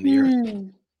insulated from the earth.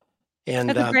 Mm. And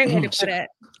That's a great way to so put it.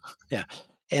 yeah,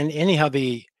 and anyhow,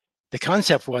 the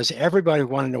concept was everybody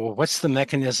wanted to know, well, what's the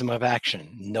mechanism of action?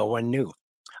 No one knew.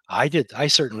 I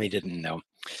certainly didn't know.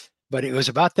 But it was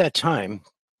about that time.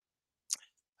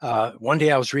 One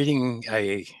day I was reading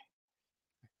a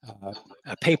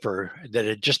paper that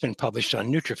had just been published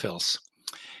on neutrophils,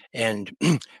 and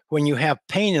when you have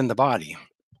pain in the body,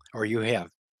 or you have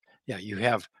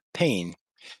pain,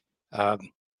 um,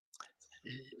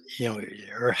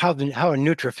 or how a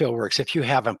neutrophil works. If you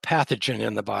have a pathogen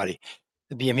in the body,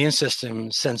 the immune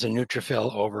system sends a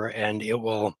neutrophil over, and it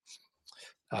will.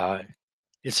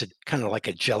 It's a kind of like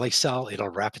a jelly cell. It'll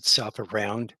wrap itself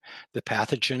around the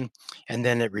pathogen, and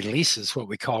then it releases what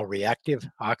we call reactive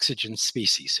oxygen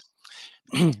species.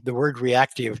 The word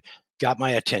reactive got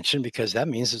my attention because that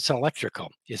means it's electrical.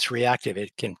 It's reactive.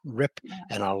 It can rip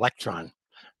an electron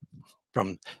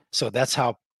from. So that's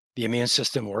how the immune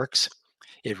system works.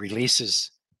 It releases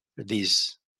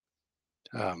these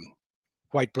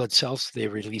white blood cells. They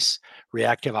release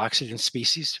reactive oxygen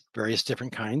species, various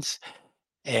different kinds,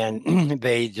 and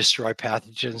they destroy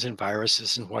pathogens and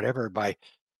viruses and whatever by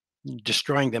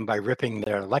destroying them by ripping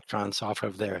their electrons off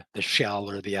of the shell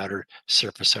or the outer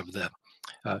surface of the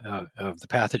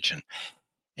pathogen.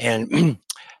 And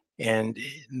and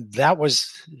that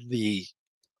was the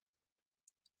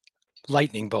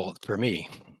lightning bolt for me,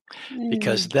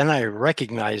 because Mm. then I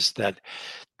recognized that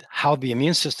how the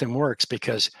immune system works,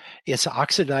 because it's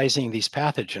oxidizing these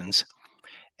pathogens,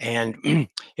 and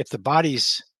if the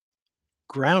body's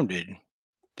grounded,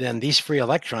 then these free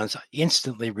electrons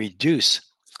instantly reduce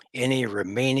any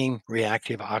remaining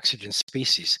reactive oxygen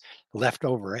species left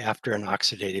over after an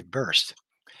oxidative burst.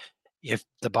 If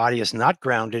the body is not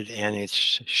grounded and it's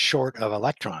short of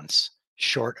electrons,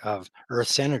 short of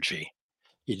Earth's energy,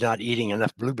 you're not eating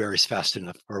enough blueberries fast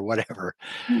enough or whatever,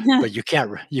 but you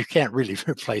can't really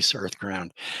replace Earth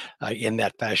ground in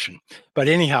that fashion. But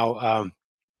anyhow,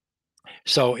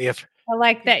 so if I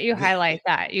like that you highlight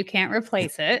that. You can't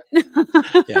replace it.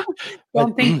 yeah, but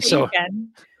Don't think that you so can.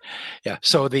 yeah,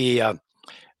 so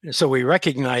so we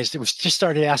recognized, it was just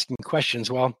started asking questions.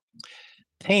 Well,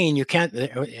 pain, you can't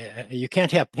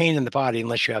have pain in the body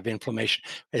unless you have inflammation.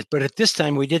 But at this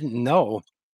time we didn't know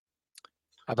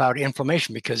about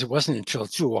inflammation, because it wasn't until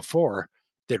 2004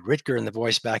 that Ritger and the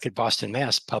boys back at Boston,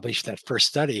 Mass published that first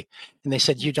study, and they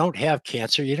said, you don't have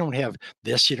cancer, you don't have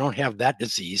this, you don't have that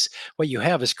disease. What you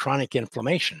have is chronic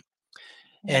inflammation.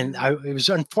 And it was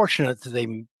unfortunate that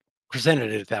they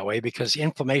presented it that way, because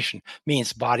inflammation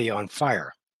means body on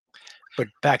fire. But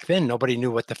back then, nobody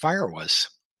knew what the fire was.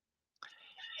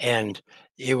 And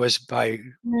it was by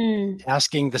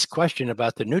asking this question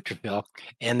about the neutrophil,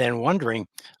 and then wondering,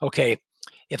 okay,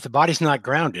 if the body's not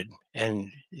grounded, and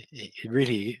it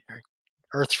really,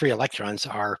 Earth's free electrons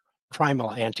are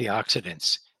primal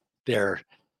antioxidants.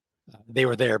 They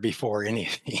were there before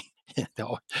anything,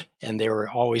 and they were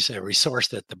always a resource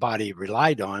that the body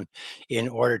relied on in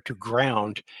order to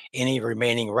ground any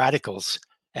remaining radicals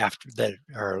after that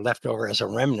are left over as a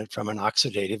remnant from an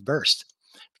oxidative burst,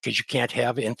 because you can't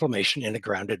have inflammation in a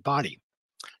grounded body.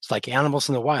 It's like animals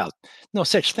in the wild. No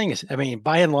such thing as, I mean,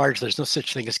 by and large, there's no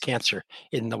such thing as cancer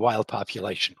in the wild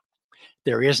population.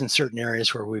 There is in certain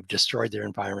areas where we've destroyed their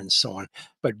environment and so on.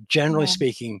 But generally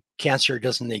speaking, cancer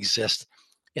doesn't exist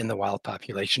in the wild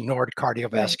population, nor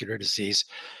cardiovascular disease,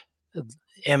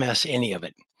 MS, any of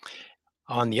it.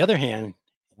 On the other hand,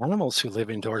 animals who live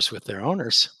indoors with their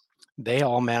owners, they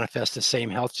all manifest the same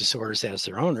health disorders as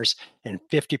their owners, and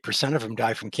 50% of them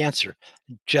die from cancer,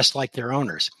 just like their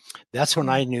owners. That's when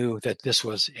I knew that this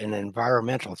was an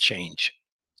environmental change.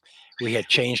 We had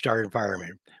changed our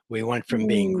environment. We went from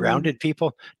being grounded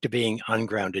people to being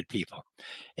ungrounded people.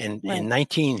 And in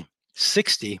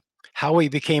 1960, how we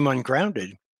became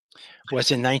ungrounded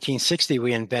was in 1960,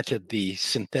 we invented the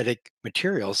synthetic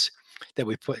materials that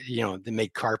we put, that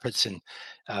made carpets, and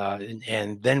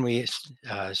then we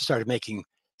started making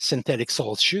synthetic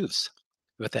soled shoes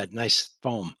with that nice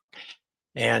foam.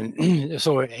 And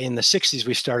so in the 60s,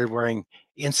 we started wearing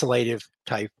insulative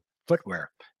type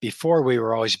footwear. Before, we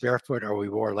were always barefoot or we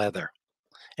wore leather,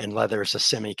 and leather is a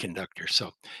semiconductor.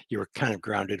 So you were kind of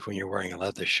grounded when you're wearing a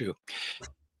leather shoe.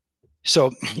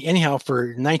 So anyhow, for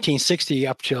 1960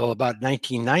 up till about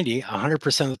 1990,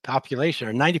 100% of the population,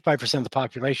 or 95% of the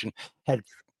population, had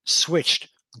switched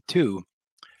to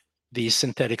these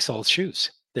synthetic soled shoes.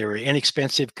 They were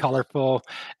inexpensive, colorful.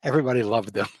 Everybody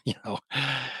loved them,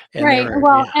 And right.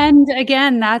 Well, and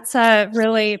again, that's a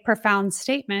really profound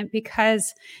statement,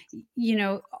 because,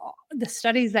 the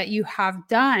studies that you have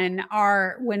done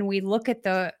are, when we look at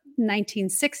the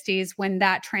 1960s, when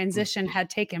that transition had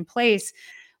taken place,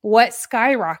 what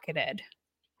skyrocketed?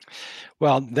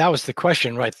 Well, that was the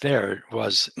question right there.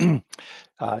 Was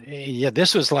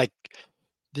this was like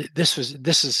this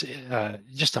is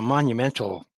just a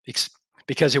monumental,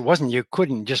 because it wasn't, you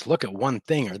couldn't just look at one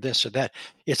thing or this or that.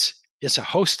 It's a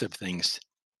host of things.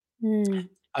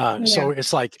 So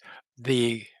it's like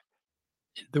the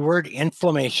word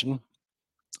inflammation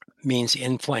means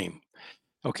inflame.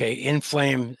 Okay,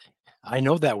 inflame. I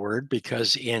know that word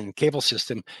because in cable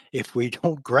system, if we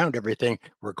don't ground everything,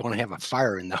 we're going to have a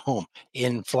fire in the home.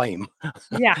 Inflame.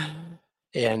 Yeah.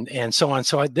 and so on.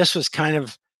 So this was kind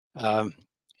of,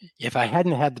 if I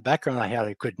hadn't had the background I had,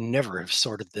 I could never have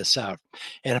sorted this out.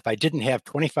 And if I didn't have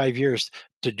 25 years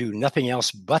to do nothing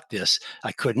else but this,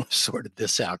 I couldn't have sorted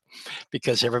this out,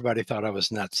 because everybody thought I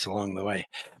was nuts along the way.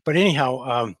 But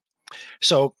anyhow,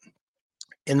 so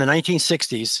in the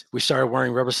 1960s, we started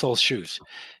wearing rubber sole shoes.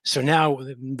 So now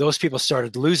those people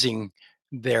started losing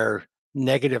their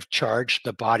negative charge,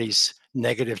 the body's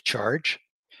negative charge,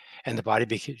 and the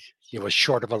body was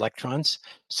short of electrons.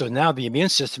 So now the immune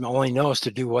system only knows to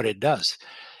do what it does.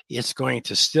 It's going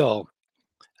to still,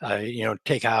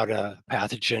 take out a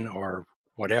pathogen or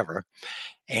whatever.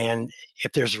 And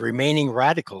if there's remaining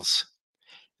radicals,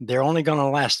 they're only going to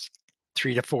last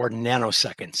 3 to 4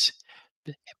 nanoseconds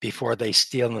before they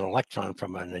steal an electron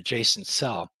from an adjacent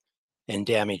cell and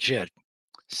damage it,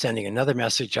 sending another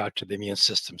message out to the immune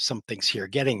system. Something's here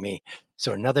getting me.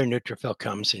 So another neutrophil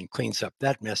comes and cleans up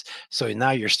that mess. So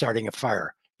now you're starting a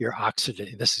fire. You're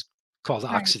oxidating. This is called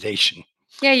oxidation.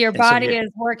 Yeah, your body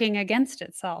is working against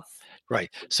itself. Right.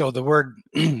 So the word,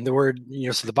 so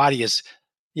the body is,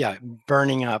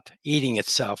 burning up, eating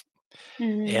itself.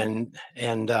 And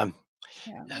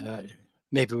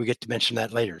maybe we get to mention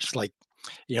that later. It's like,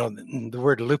 the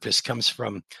word lupus comes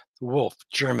from wolf,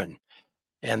 German.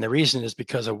 And the reason is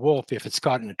because a wolf, if it's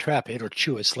caught in a trap, it'll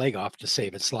chew its leg off to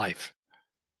save its life.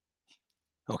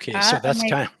 Okay, so that's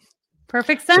kind of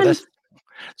perfect sense.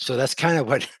 So that's kind of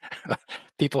what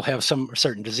people have, some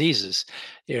certain diseases,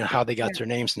 how they got their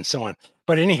names and so on.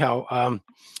 But anyhow,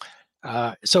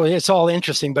 so it's all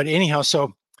interesting. But anyhow,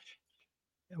 so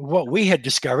what we had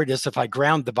discovered is if I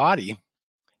ground the body,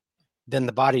 then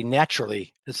the body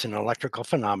naturally, it's an electrical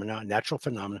phenomenon, natural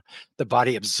phenomenon. The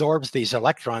body absorbs these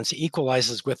electrons,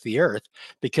 equalizes with the earth,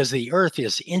 because the earth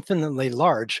is infinitely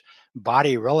large,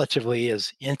 body relatively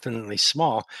is infinitely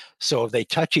small. So if they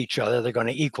touch each other, they're going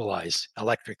to equalize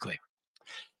electrically.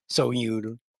 So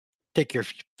you take your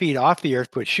feet off the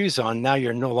earth, put shoes on, now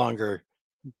you're no longer,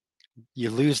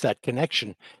 you lose that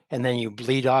connection, and then you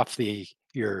bleed off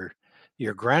your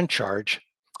ground charge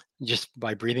just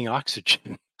by breathing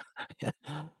oxygen.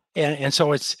 And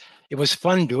so it was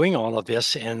fun doing all of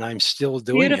this, and I'm still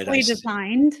doing beautifully it.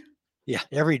 Designed. Yeah,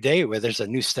 every day where there's a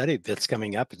new study that's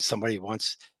coming up and somebody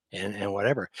wants and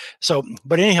whatever. So,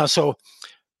 but anyhow, so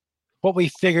what we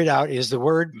figured out is the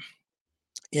word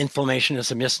inflammation is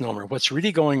a misnomer. What's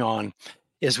really going on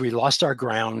is we lost our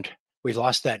ground. We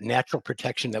lost that natural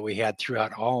protection that we had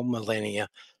throughout all millennia,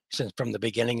 since from the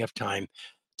beginning of time.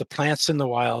 The plants in the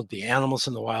wild, the animals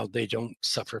in the wild, they don't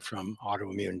suffer from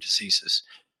autoimmune diseases.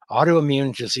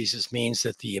 Autoimmune diseases means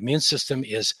that the immune system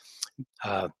is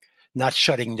not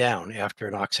shutting down after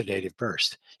an oxidative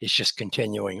burst. It's just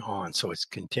continuing on. So it's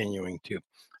continuing to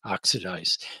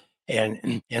oxidize.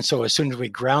 And so as soon as we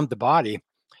ground the body,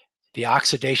 the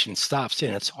oxidation stops,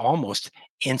 and it's almost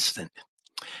instant.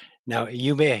 Now,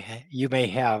 you may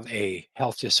have a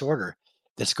health disorder,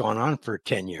 that's gone on for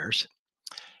 10 years.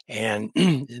 And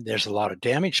there's a lot of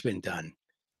damage been done.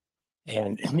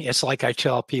 And it's like I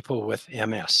tell people with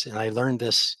MS, and I learned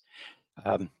this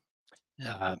um,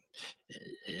 uh,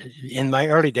 in my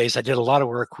early days. I did a lot of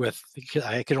work with,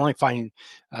 I could only find,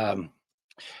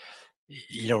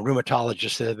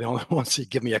 rheumatologists. They're the only ones that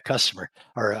give me a customer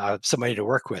or somebody to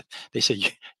work with. They say,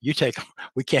 you take them,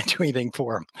 we can't do anything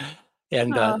for them.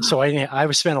 And so I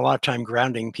was spent a lot of time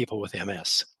grounding people with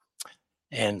MS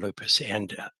and lupus,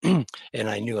 and and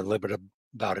I knew a little bit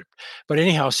about it. But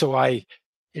anyhow, so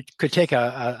it could take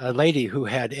a lady who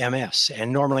had MS,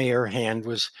 and normally her hand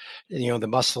was, the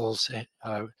muscles,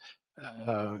 the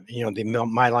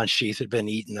myelin sheath had been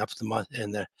eaten up,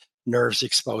 and the nerves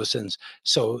exposed, and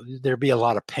so there'd be a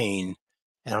lot of pain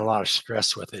and a lot of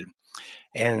stress with it.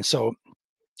 And so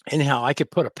anyhow, I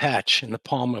could put a patch in the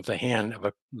palm of the hand of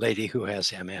a lady who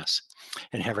has MS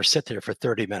and have her sit there for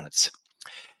 30 minutes.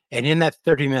 And in that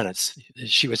 30 minutes,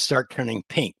 she would start turning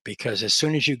pink, because as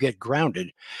soon as you get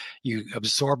grounded, you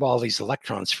absorb all these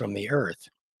electrons from the earth,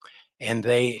 and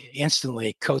they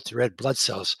instantly coat the red blood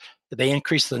cells. They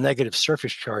increase the negative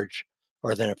surface charge,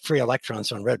 or the free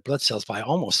electrons on red blood cells, by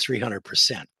almost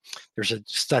 300%. There's a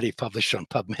study published on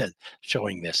PubMed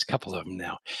showing this, a couple of them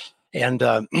now. And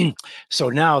so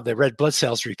now the red blood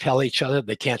cells repel each other.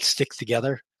 They can't stick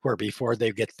together, where before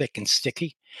they get thick and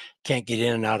sticky, can't get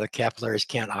in and out of capillaries,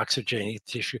 can't oxygenate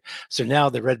the tissue. So now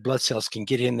the red blood cells can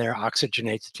get in there,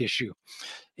 oxygenate the tissue,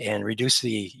 and reduce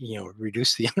the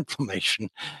inflammation.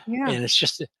 Yeah. And it's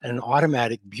just an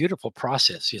automatic, beautiful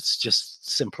process. It's just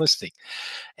simplistic.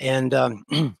 And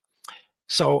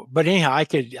so, but anyhow,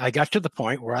 I got to the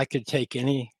point where I could take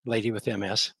any lady with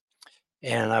MS,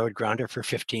 and I would ground her for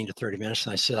 15 to 30 minutes.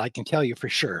 And I said, I can tell you for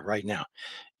sure right now,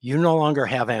 you no longer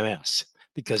have MS,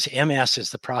 because MS is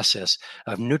the process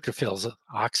of neutrophils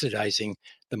oxidizing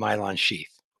the myelin sheath,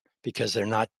 because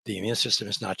the immune system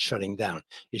is not shutting down.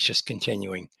 It's just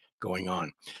continuing going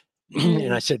on.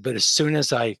 And I said, but as soon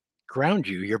as I ground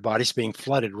you, your body's being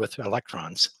flooded with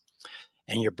electrons,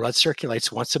 and your blood circulates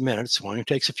once a minute. So it only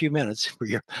takes a few minutes for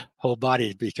your whole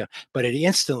body to become, but it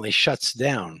instantly shuts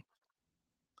down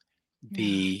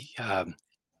the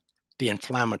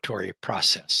inflammatory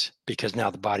process, because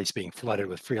now the body's being flooded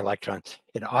with free electrons.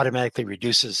 It automatically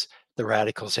reduces the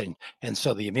radicals, and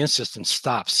so the immune system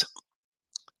stops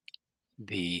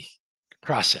the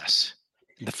process.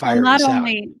 The fire is out.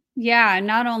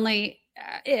 Not only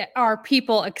are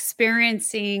people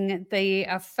experiencing the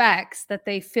effects, that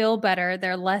they feel better,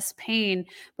 they're less pain,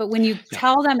 but when you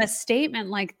tell them a statement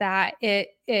like that, it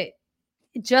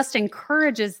just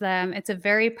encourages them. It's a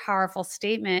very powerful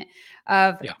statement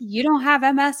of, you don't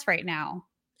have MS right now.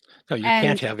 No, you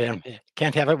can't have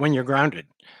it when you're grounded.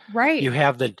 Right. You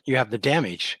have the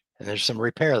damage, and there's some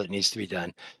repair that needs to be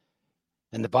done.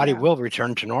 And the body will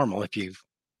return to normal if you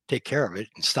take care of it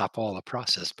and stop all the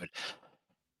process. But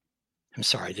I'm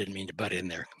sorry, I didn't mean to butt in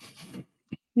there.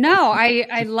 No,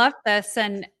 I love this.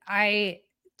 And I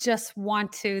just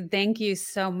want to thank you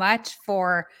so much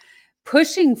for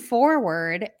pushing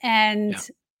forward. And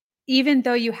even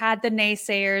though you had the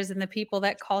naysayers and the people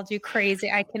that called you crazy,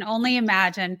 I can only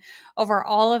imagine over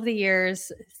all of the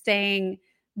years saying,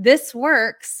 this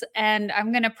works, and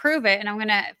I'm going to prove it, and I'm going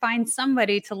to find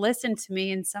somebody to listen to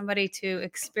me and somebody to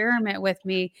experiment with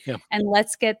me, and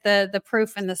let's get the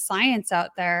proof and the science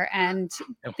out there, and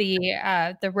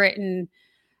the written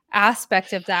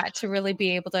aspect of that to really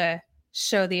be able to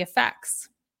show the effects.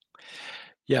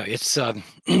 Yeah, it's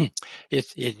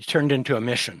it turned into a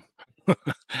mission.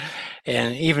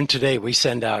 And even today we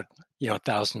send out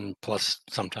 1,000 plus,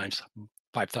 sometimes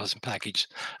 5,000 packages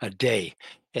a day,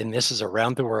 and this is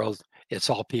around the world. It's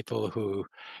all people who,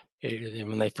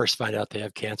 when they first find out they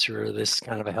have cancer or this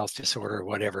kind of a health disorder or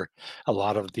whatever, a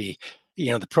lot of the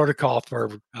the protocol for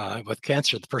with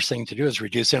cancer, the first thing to do is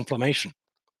reduce inflammation.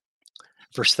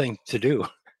 First thing to do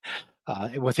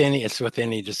with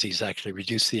any disease, actually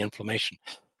reduce the inflammation.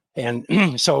 And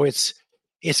so it's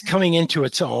coming into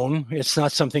its own. It's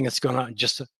not something that's going to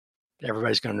just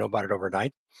everybody's going to know about it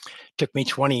overnight. It took me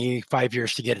 25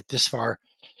 years to get it this far.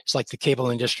 It's like the cable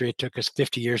industry. It took us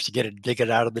 50 years to dig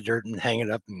it out of the dirt and hang it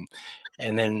up,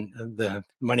 and then the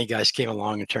money guys came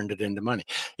along and turned it into money.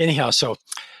 Anyhow, so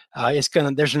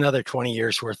there's another 20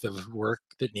 years worth of work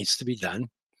that needs to be done,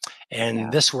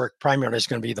 and this work primarily is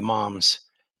going to be the moms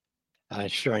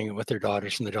sharing it with their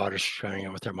daughters, and the daughters sharing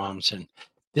it with their moms. And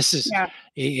this is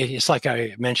it's like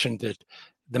I mentioned, that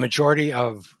the majority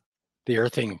of the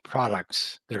earthing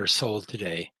products that are sold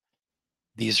today,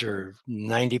 these are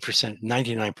 90%,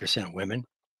 99% women.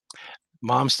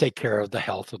 Moms take care of the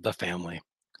health of the family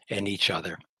and each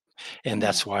other. and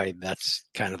that's why that's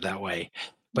kind of that way.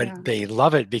 But Yeah. they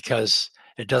love it because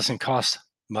it doesn't cost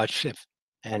much,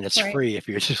 and it's Right. free if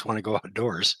you just want to go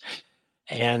outdoors,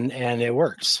 and it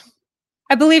works.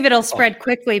 I believe it'll spread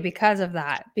quickly because of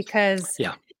that, because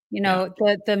Yeah.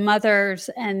 the mothers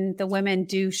and the women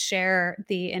do share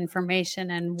the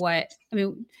information and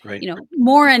Right.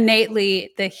 more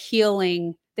innately the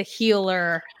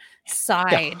healer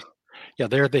side. Yeah,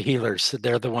 they're the healers.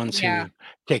 They're the ones Yeah. who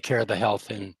take care of the health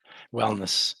and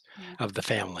wellness Yeah. of the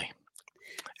family.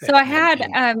 So I had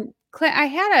And Clint, I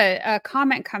had a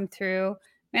comment come through.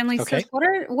 Manly okay. says, what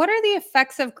are the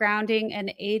effects of grounding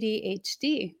and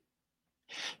ADHD?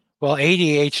 Well,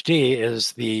 ADHD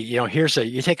is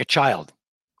you take a child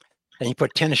and you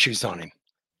put tennis shoes on him.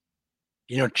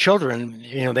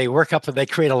 Children, they work up, they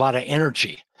create a lot of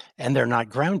energy and they're not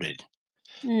grounded.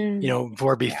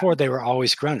 Where before they were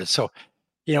always grounded. So,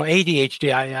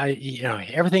 ADHD,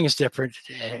 everything is different.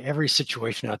 Every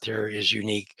situation out there is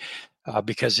unique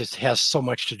because it has so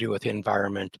much to do with the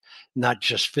environment, not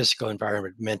just physical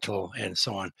environment, mental, and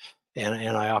so on.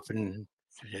 And I often,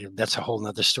 that's a whole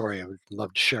nother story I would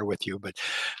love to share with you. But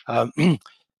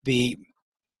these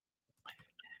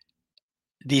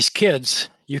kids,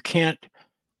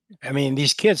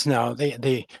 these kids now,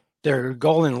 their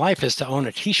goal in life is to own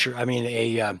a T-shirt.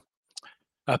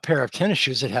 A pair of tennis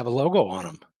shoes that have a logo on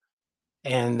them,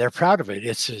 and they're proud of it.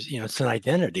 It's an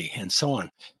identity, and so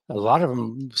on. A lot of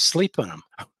them sleep in them.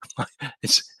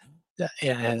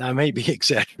 And I may be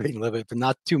exaggerating a little bit, but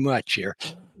not too much here.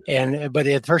 But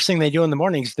the first thing they do in the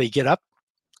morning is they get up.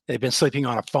 They've been sleeping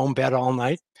on a foam bed all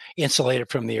night, insulated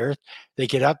from the earth. They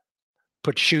get up,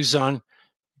 put shoes on,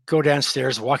 go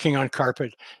downstairs, walking on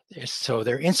carpet. So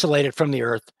they're insulated from the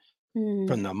earth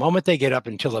from the moment they get up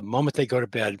until the moment they go to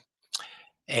bed.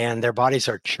 And their bodies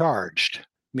are charged,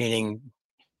 meaning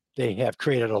they have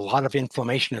created a lot of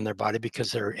inflammation in their body because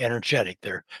they're energetic.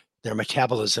 Their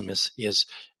metabolism is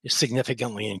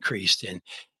significantly increased, and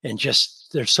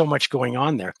just there's so much going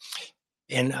on there.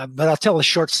 And but I'll tell a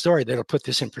short story that'll put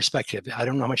this in perspective. I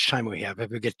don't know how much time we have.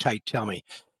 If we get tight, tell me.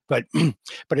 But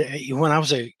when I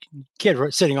was a kid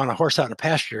sitting on a horse out in a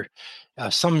pasture,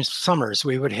 some summers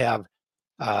we would have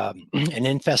an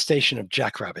infestation of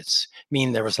jackrabbits.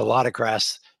 Meaning there was a lot of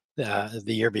grass the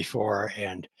year before,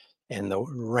 and the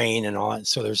rain and all that.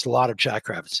 So there's a lot of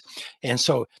jackrabbits. And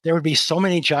so there would be so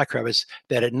many jackrabbits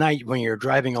that at night when you're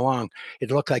driving along,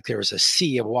 it looked like there was a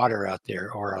sea of water out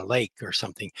there or a lake or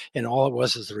something. And all it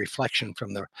was the reflection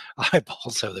from the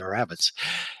eyeballs of the rabbits.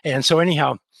 And so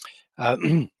anyhow,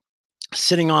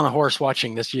 sitting on a horse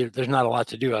watching this, there's not a lot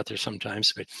to do out there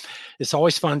sometimes, but it's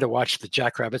always fun to watch the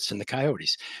jackrabbits and the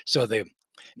coyotes. So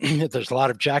there's a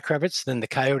lot of jackrabbits, then the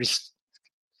coyotes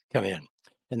come in.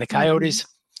 And the coyotes,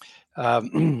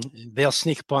 they'll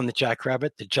sneak up on the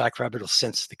jackrabbit. The jackrabbit will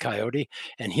sense the coyote,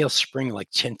 and he'll spring like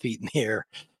 10 feet in the air.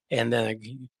 And then a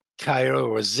coyote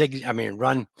will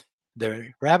run. The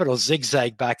rabbit will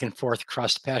zigzag back and forth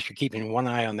across the pasture, keeping one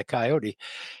eye on the coyote.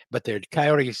 But the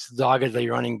coyote's doggedly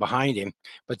running behind him.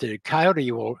 But the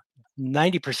coyote will,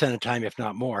 90% of the time, if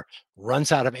not more,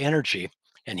 runs out of energy,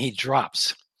 and he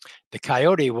drops. The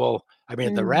coyote will,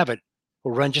 the rabbit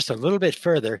will run just a little bit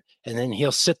further, and then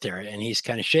he'll sit there, and he's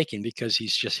kind of shaking because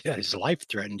he's just had his life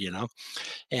threatened,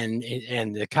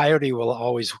 and the coyote will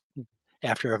always,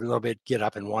 after a little bit, get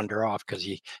up and wander off because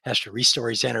he has to restore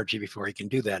his energy before he can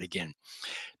do that again.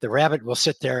 The rabbit will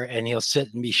sit there, and he'll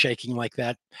sit and be shaking like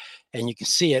that, and you can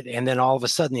see it, and then all of a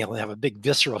sudden he'll have a big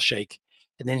visceral shake,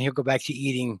 and then he'll go back to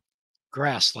eating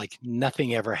grass like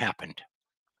nothing ever happened.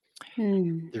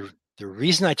 The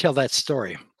reason I tell that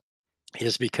story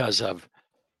is because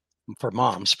for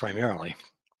moms primarily,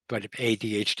 but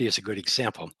ADHD is a good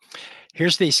example.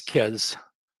 Here's these kids.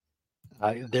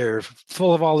 They're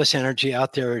full of all this energy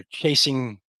out there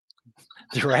chasing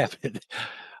the rabbit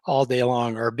all day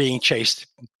long or being chased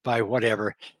by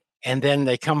whatever. And then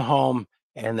they come home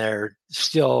and they're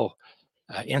still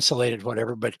insulated,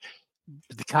 whatever. But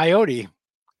the coyote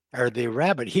or the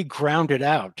rabbit, he grounded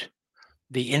out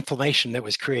the inflammation that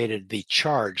was created, the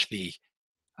charge,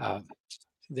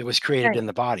 that was created in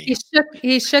the body.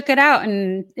 He shook it out,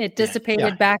 and it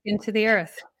dissipated back into the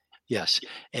earth. Yes.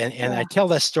 And I tell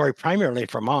that story primarily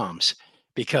for moms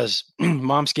because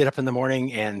moms get up in the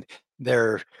morning and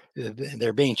they're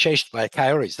being chased by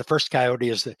coyotes. The first coyote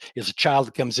is a child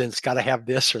that comes in, it's got to have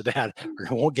this or that, or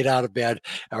it won't get out of bed,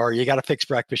 or you got to fix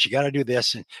breakfast, you got to do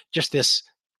this, and just this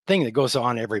thing that goes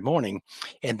on every morning,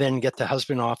 and then get the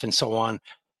husband off and so on,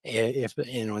 if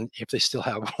they still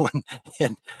have one,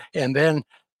 and then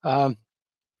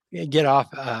get off.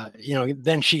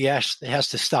 Then she has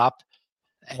to stop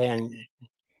and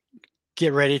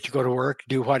get ready to go to work,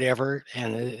 do whatever,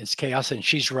 and it's chaos. And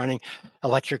she's running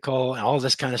electrical and all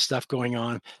this kind of stuff going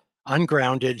on,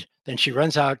 ungrounded. Then she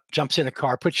runs out, jumps in a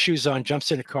car, puts shoes on,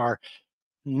 jumps in a car,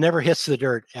 never hits the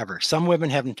dirt ever. Some women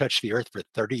haven't touched the earth for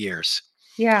 30 years.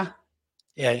 Yeah.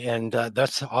 And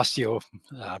that's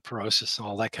osteoporosis and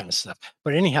all that kind of stuff.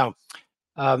 But anyhow,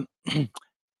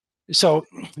 so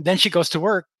then she goes to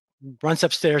work, runs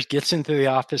upstairs, gets into the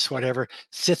office, whatever,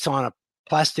 sits on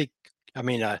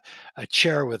a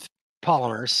chair with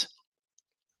polymers,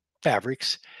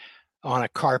 fabrics, on a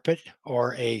carpet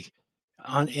or a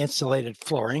uninsulated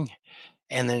flooring,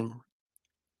 and then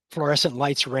fluorescent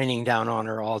lights raining down on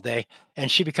her all day,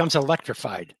 and she becomes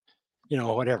electrified,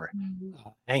 whatever,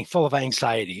 full of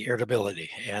anxiety, irritability,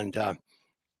 and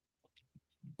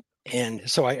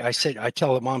so I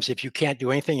tell the moms, if you can't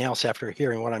do anything else after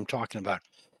hearing what I'm talking about,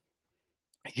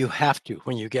 you have to,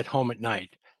 when you get home at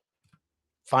night,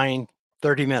 find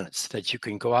 30 minutes that you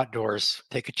can go outdoors,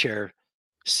 take a chair,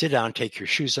 sit down, take your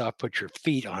shoes off, put your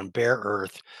feet on bare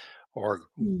earth, or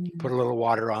put a little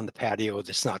water on the patio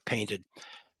that's not painted,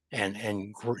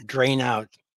 and drain out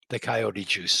the coyote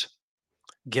juice.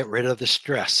 Get rid of the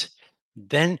stress.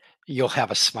 Then you'll have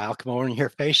a smile come over in your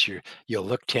face. You'll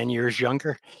look 10 years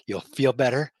younger. You'll feel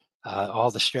better.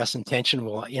 All the stress and tension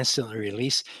will instantly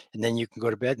release, and then you can go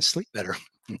to bed and sleep better.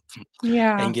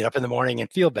 And get up in the morning and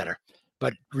feel better.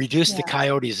 But reduce the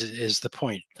coyotes is the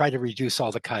point. Try to reduce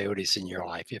all the coyotes in your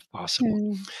life if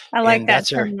possible. I like that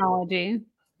terminology.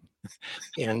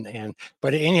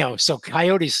 But anyhow, so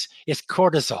coyotes, it's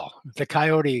cortisol. The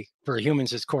coyote for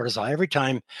humans is cortisol. Every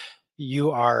time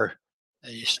you are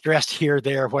stressed here,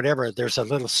 there, whatever, there's a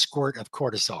little squirt of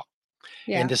cortisol.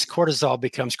 And this cortisol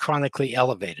becomes chronically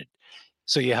elevated.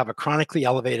 So you have a chronically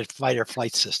elevated fight or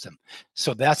flight system.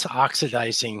 So that's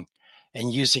oxidizing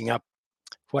and using up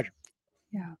what,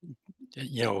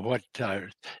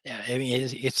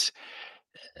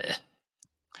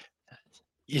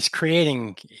 it's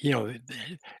creating,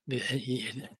 the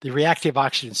reactive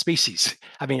oxygen species.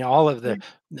 I mean, all of the,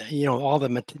 all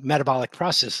the metabolic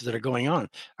processes that are going on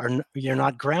you're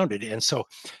not grounded. And so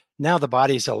now the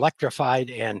body's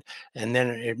electrified, and then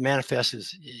it manifests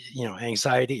as,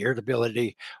 anxiety,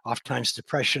 irritability, oftentimes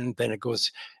depression. Then it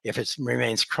goes, if it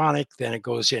remains chronic, then it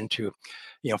goes into,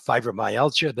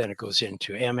 fibromyalgia, then it goes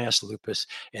into MS, lupus,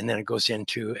 and then it goes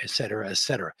into et cetera, et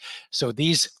cetera. So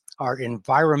these are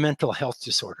environmental health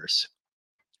disorders.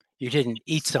 You didn't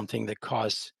eat something that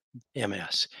caused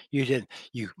MS.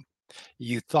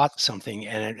 You thought something,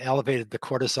 and it elevated the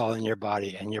cortisol in your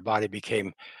body, and your body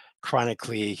became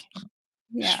chronically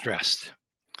stressed.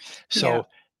 So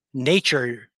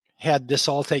nature had this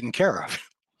all taken care of.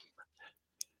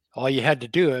 All you had to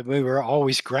do, we were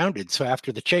always grounded. So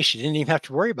after the chase, you didn't even have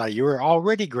to worry about it. You were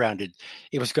already grounded.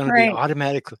 It was going to be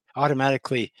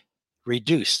automatically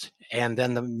reduced. And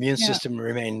then the immune system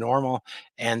remained normal,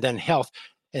 and then health.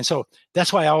 And so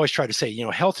that's why I always try to say,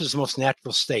 health is the most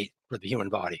natural state for the human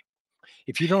body.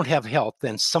 If you don't have health,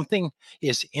 then something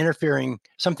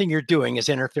you're doing is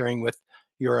interfering with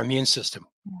your immune system,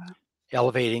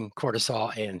 elevating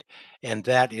cortisol, and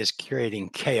that is creating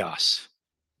chaos.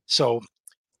 So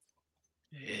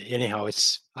anyhow,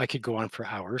 I could go on for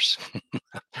hours.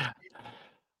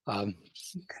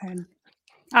 Okay.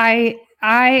 I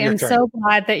am so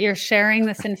glad that you're sharing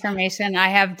this information. I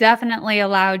have definitely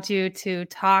allowed you to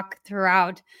talk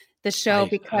throughout the show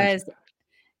because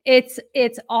it's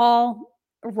all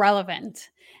relevant,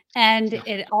 and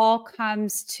it all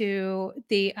comes to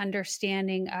the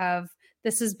understanding of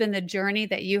this has been the journey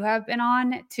that you have been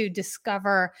on to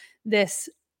discover this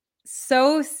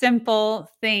so simple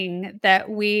thing that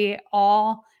we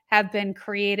all have been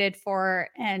created for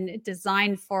and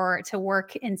designed for to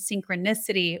work in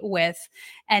synchronicity with.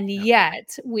 And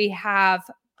yet we have,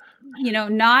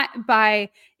 not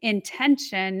by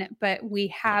intention, but we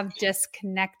have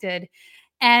disconnected.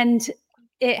 And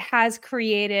it has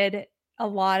created a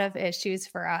lot of issues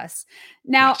for us.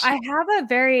 Now, I have a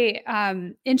very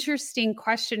interesting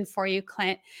question for you,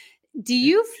 Clint. Do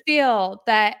you feel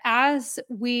that as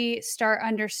we start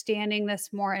understanding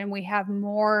this more and we have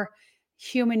more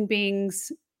human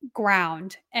beings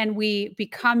ground and we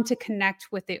become to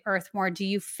connect with the earth more, do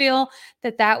you feel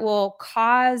that that will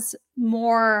cause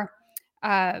more,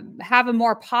 have a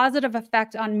more positive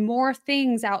effect on more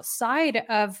things outside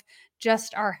of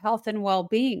just our health and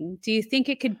well-being? Do you think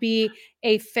it could be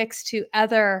a fix to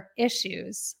other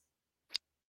issues?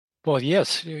 Well,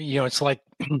 yes. It's like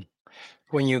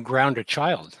when you ground a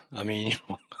child,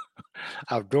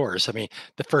 outdoors, the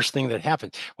first thing that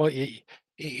happens, well,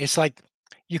 it's like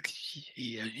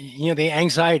the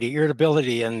anxiety,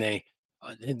 irritability, and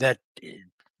that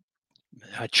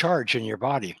charge in your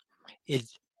body,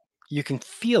 you can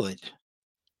feel it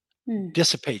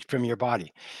dissipate from your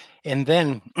body. And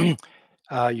then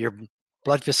your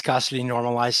blood viscosity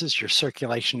normalizes, your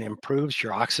circulation improves,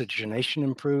 your oxygenation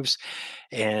improves,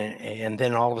 and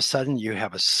then all of a sudden you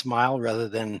have a smile rather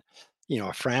than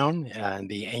a frown,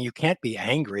 and you can't be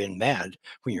angry and mad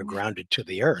when you're grounded to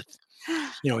the earth.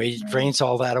 It drains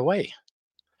all that away.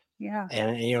 Yeah.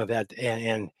 And that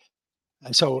and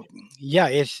so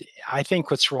yeah, I think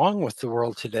what's wrong with the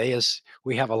world today is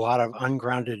we have a lot of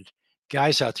ungrounded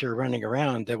guys out there running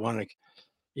around that want to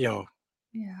Yeah.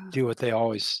 do what they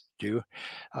always do.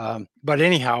 But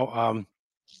anyhow,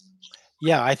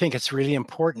 yeah, I think it's really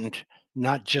important,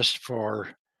 not just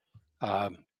for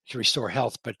to restore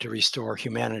health, but to restore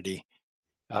humanity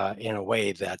in a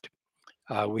way that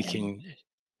we can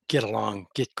get along,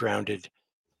 get grounded,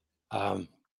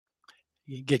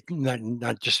 get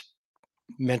not just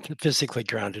physically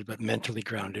grounded, but mentally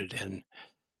grounded, and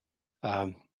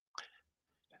um,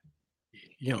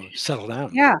 settle down.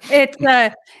 Yeah, it's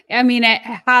I mean, it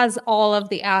has all of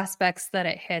the aspects that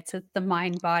it hits. It's the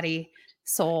mind, body,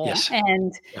 soul, Yes.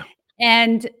 and Yeah.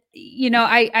 and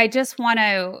I just want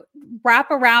to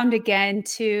wrap around again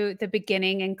to the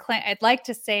beginning. And Clint, I'd like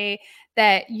to say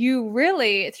that you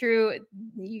really, through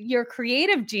your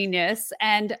creative genius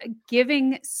and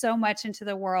giving so much into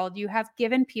the world, you have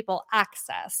given people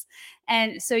access.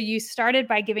 And so you started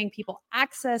by giving people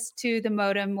access to the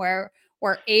modem where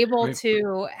we're able Right.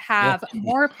 to have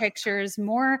more pictures,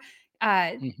 more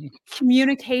Mhm.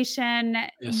 communication.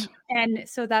 Yes. And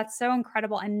so that's so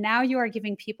incredible. And now you are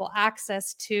giving people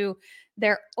access to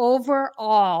their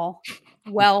overall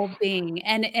well-being.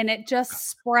 And it just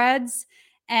spreads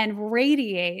and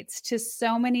radiates to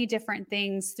so many different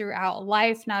things throughout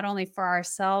life, not only for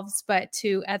ourselves, but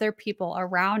to other people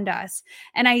around us.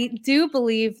 And I do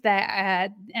believe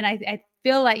that, and I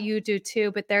feel like you do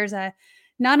too, but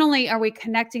not only are we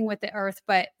connecting with the earth,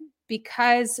 but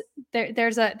because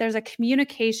there's a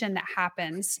communication that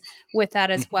happens with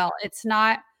that as well. It's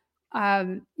not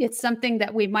it's something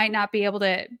that we might not be able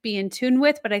to be in tune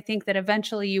with, but I think that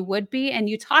eventually you would be. And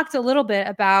you talked a little bit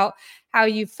about how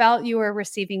you felt you were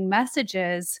receiving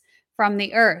messages from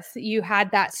the earth. You had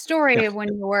that story when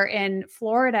you were in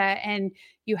Florida and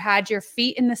you had your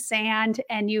feet in the sand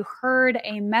and you heard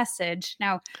a message.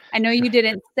 Now, I know you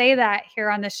didn't say that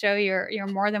here on the show. You're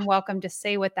more than welcome to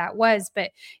say what that was, but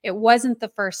it wasn't the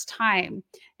first time.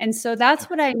 And so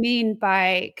that's what I mean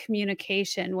by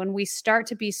communication. When we start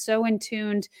to be so in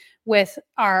tune with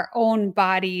our own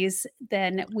bodies,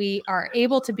 then we are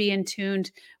able to be in tune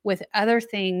with other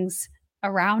things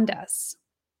around us.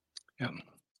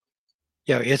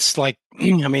 Yeah, it's like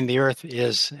I mean, the Earth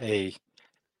is it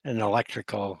has an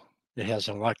electrical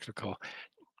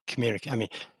communicate. I mean,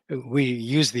 we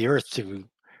use the Earth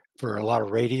for a lot of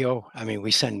radio. I mean,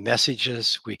 we send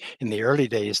messages. In the early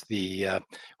days, the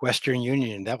Western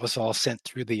Union, that was all sent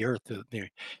through the Earth,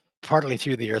 partly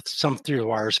through the Earth, some through the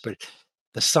wires, but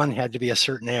the sun had to be a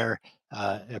certain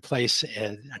a place,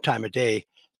 a time of day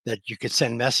that you could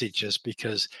send messages,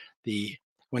 because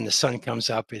when the sun comes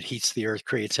up, it heats the earth,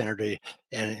 creates energy,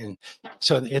 and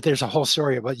so there's a whole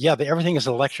story about everything is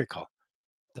electrical.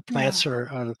 The plants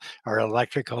are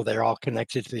electrical. They're all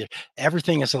connected to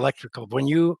everything is electrical. When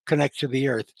you connect to the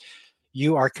earth,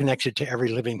 you are connected to every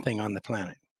living thing on the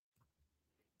planet.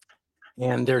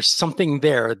 And there's something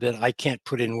there that I can't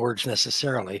put in words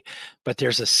necessarily, but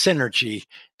there's a synergy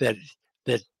that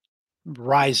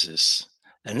rises,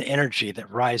 an energy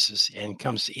that rises and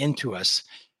comes into us.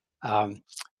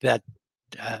 That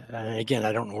and again,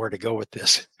 I don't know where to go with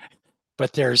this,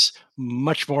 but there's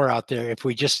much more out there if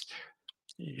we just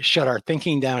shut our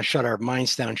thinking down, shut our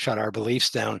minds down, shut our beliefs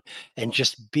down, and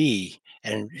just be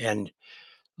and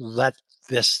let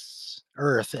this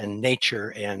earth and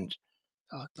nature and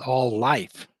all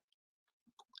life.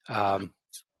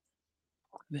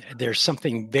 There's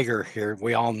something bigger here.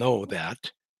 We all know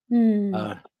that.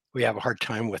 We have a hard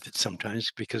time with it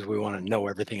sometimes because we want to know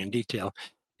everything in detail.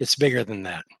 It's bigger than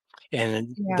that,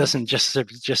 and it doesn't just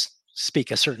speak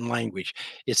a certain language.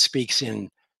 It speaks in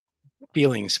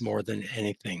feelings more than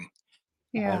anything.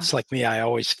 It's like me. I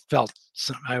always felt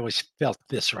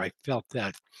this, or I felt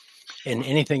that, and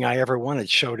anything I ever wanted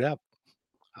showed up.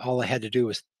 All I had to do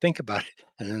was think about it,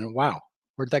 and then wow,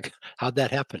 how'd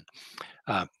that happen?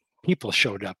 People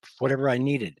showed up, whatever I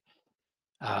needed.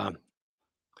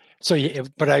 So,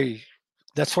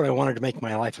 that's what I wanted to make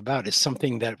my life about, is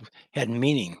something that had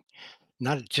meaning,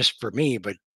 not just for me,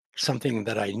 but something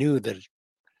that I knew that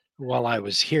while I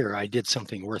was here, I did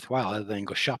something worthwhile other than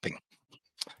go shopping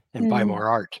and buy more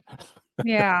art.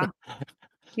 Yeah.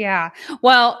 Yeah.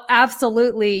 Well,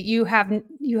 absolutely. You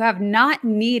have not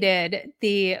needed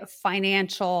the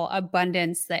financial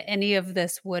abundance that any of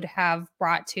this would have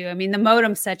brought to. I mean, the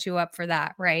modem set you up for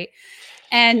that, right?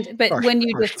 But when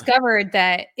you Partially. discovered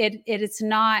that it's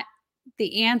not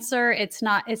the answer, it's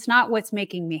not what's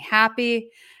making me happy.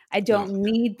 I don't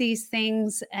need these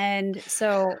things. And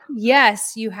so,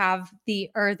 yes, you have the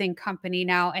Earthing company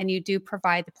now and you do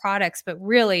provide the products, but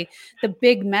really the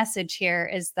big message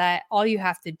here is that all you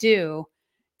have to do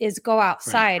is go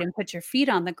outside and put your feet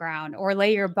on the ground or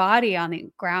lay your body on the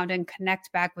ground and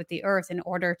connect back with the earth in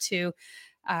order to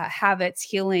have its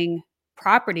healing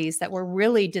properties that were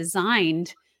really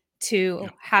designed to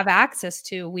have access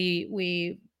to.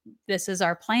 We this is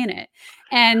our planet.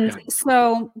 And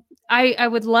so I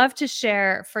would love to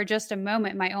share for just a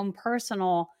moment my own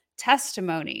personal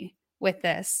testimony with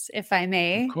this, if I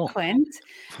may, Cool. Clint.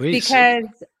 Please. Because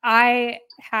I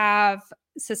have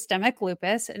systemic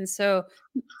lupus. And so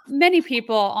many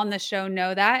people on the show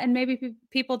know that, and maybe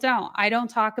people don't. I don't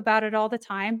talk about it all the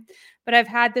time, but I've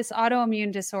had this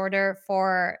autoimmune disorder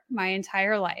for my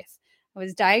entire life. I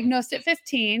was diagnosed at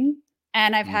 15,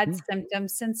 and I've had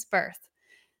symptoms since birth.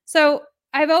 So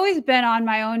I've always been on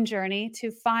my own journey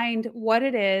to find what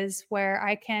it is where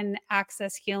I can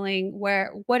access healing,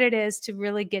 what it is to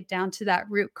really get down to that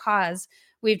root cause.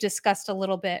 We've discussed a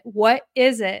little bit. What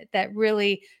is it that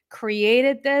really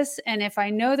created this? And if I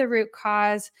know the root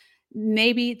cause,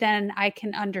 maybe then I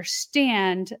can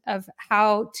understand of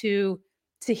how to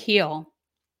heal.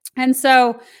 And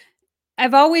so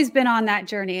I've always been on that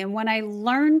journey. And when I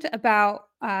learned about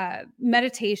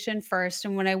meditation first,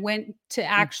 and when I went to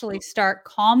actually start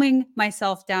calming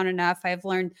myself down enough, I've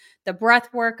learned the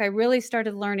breath work. I really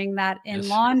started learning that in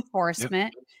law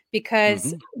enforcement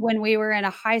because when we were in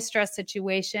a high stress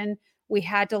situation, we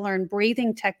had to learn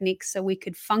breathing techniques so we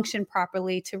could function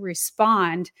properly to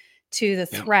respond to the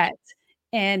threat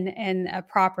in a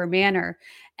proper manner.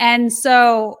 And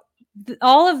so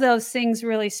all of those things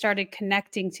really started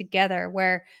connecting together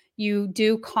where you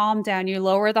do calm down, you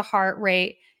lower the heart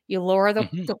rate, you lower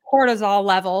the cortisol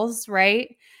levels,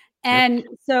 right? And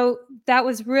so that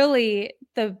was really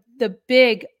the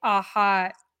big aha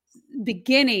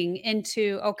beginning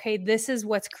into, okay, this is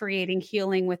what's creating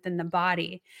healing within the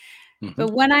body.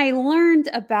 But when I learned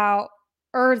about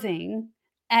earthing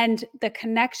and the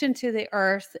connection to the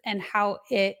earth and how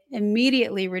it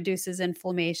immediately reduces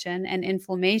inflammation, and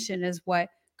inflammation is what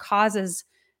causes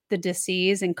the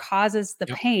disease and causes the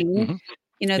pain,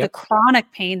 the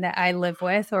chronic pain that I live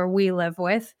with or we live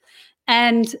with.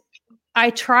 And I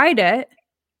tried it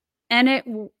and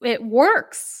it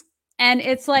works. And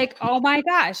it's like, oh my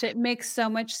gosh, it makes so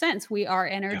much sense. We are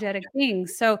energetic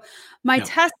beings. So my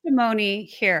testimony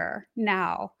here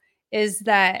now is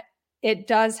that it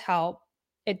does help,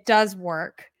 it does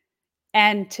work,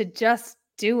 and to just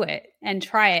do it and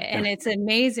try it. And it's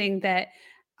amazing that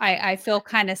I feel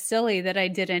kind of silly that I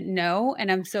didn't know.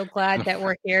 And I'm so glad that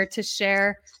we're here to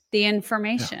share the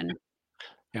information.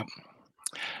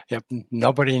 Yep.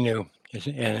 Nobody knew.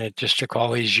 And it just took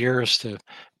all these years to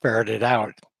ferret it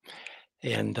out.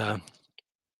 And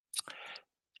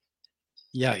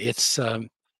it's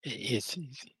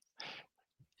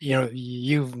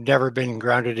you've never been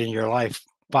grounded in your life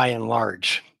by and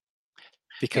large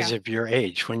because of your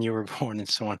age when you were born and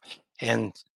so on.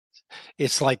 And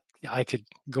it's like I could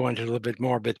go into a little bit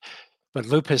more, but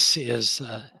lupus is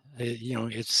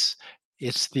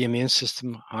it's the immune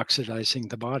system oxidizing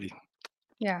the body.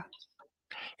 Yeah.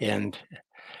 And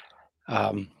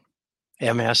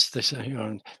MS, this,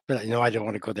 but I don't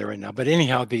want to go there right now. But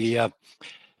anyhow, it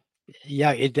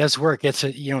does work. It's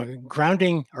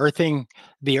grounding, earthing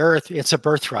the earth. It's a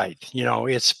birthright.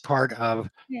 It's part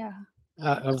of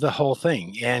the whole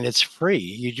thing, and it's free.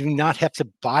 You do not have to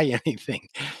buy anything.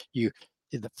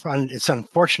 It's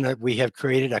unfortunate we have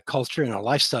created a culture and a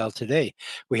lifestyle today.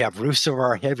 We have roofs over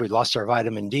our head. We lost our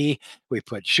vitamin D. We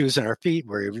put shoes on our feet.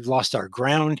 We've lost our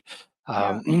ground.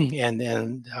 And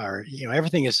then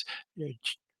everything is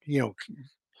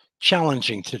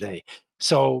challenging today.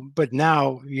 So, but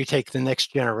now you take the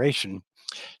next generation,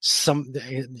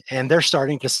 and they're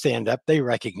starting to stand up. They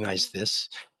recognize this,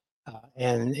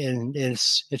 and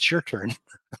it's your turn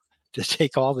to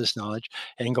take all this knowledge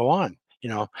and go on.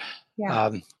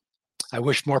 I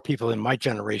wish more people in my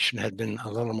generation had been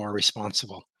a little more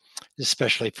responsible,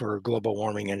 especially for global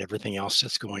warming and everything else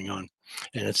that's going on.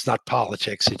 And it's not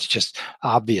politics; it's just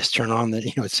obvious. Turn on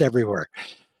it's everywhere.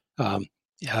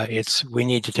 We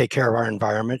need to take care of our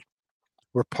environment.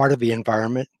 We're part of the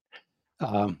environment.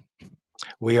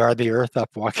 We are the earth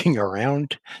up walking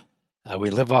around.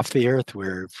 We live off the earth, we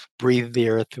breathe the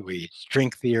earth, we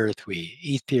drink the earth, we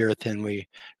eat the earth, and we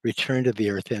return to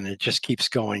the earth, and it just keeps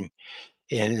going.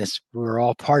 And we're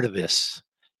all part of this,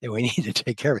 and we need to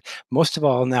take care of it. Most of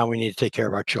all, now we need to take care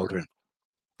of our children.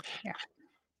 Yeah.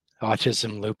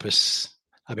 Autism, lupus,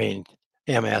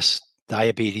 MS,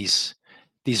 diabetes.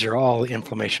 These are all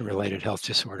inflammation-related health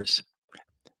disorders.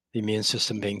 The immune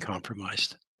system being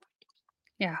compromised.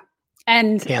 Yeah.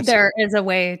 And Cancer. There is a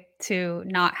way to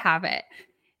not have it.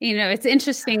 It's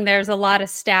interesting. There's a lot of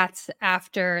stats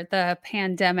after the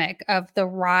pandemic of the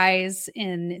rise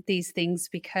in these things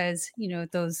because,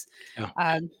 those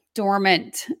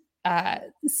dormant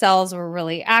cells were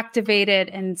really activated.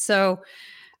 And so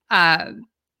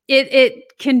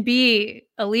it can be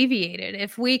alleviated.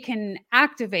 If we can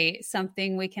activate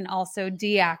something, we can also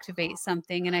deactivate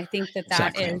something. And I think that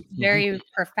Exactly. is very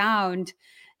profound.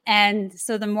 And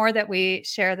so the more that we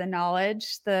share the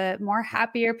knowledge, the more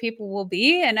happier people will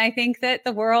be. And I think that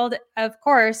the world, of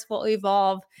course, will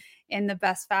evolve in the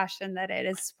best fashion that it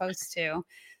is supposed to.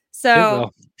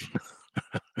 So,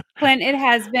 Clint, it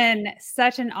has been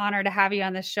such an honor to have you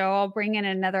on the show. I'll bring in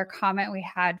another comment we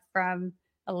had from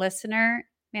a listener.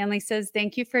 Manley says,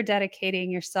 thank you for dedicating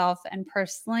yourself and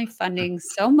personally funding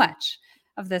so much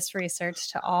of this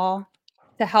research to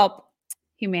help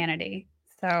humanity.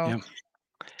 So. Yeah.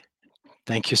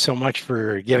 Thank you so much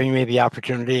for giving me the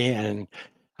opportunity and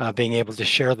being able to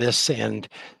share this. And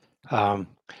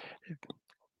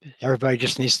everybody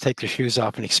just needs to take their shoes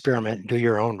off and experiment and do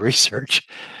your own research.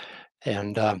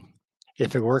 And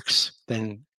if it works,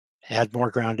 then add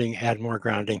more grounding,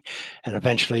 and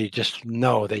eventually just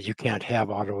know that you can't have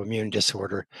autoimmune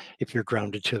disorder if you're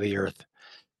grounded to the earth.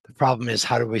 The problem is,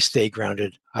 how do we stay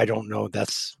grounded? I don't know.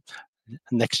 That's the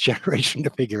next generation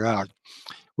to figure out.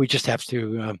 We just have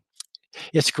to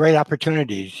it's great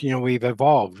opportunities. We've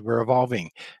evolved. We're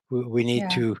evolving. We need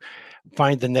to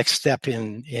find the next step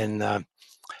in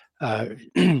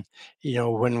when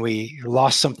we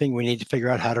lost something, we need to figure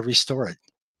out how to restore it.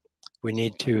 We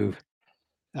need to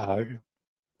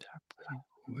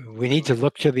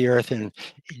look to the earth and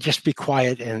just be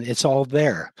quiet, and it's all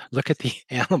there. Look at the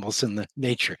animals in the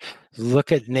nature.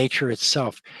 Look at nature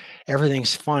itself.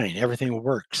 Everything's fine. Everything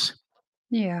works.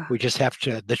 Yeah. We just have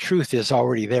to, the truth is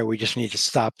already there. We just need to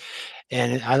stop.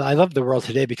 And I love the world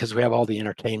today because we have all the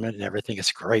entertainment and everything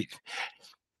is great.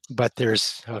 But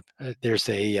it's a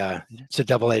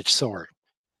double-edged sword.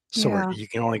 Yeah. You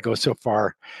can only go so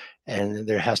far, and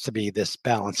there has to be this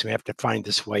balance. We have to find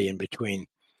this way in between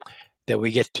that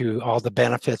we get to all the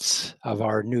benefits of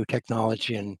our new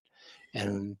technology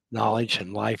and knowledge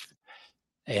and life.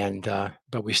 And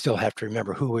but we still have to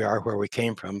remember who we are, where we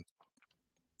came from,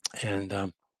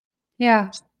 and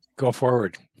go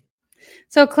forward.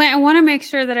 So, Clint, I want to make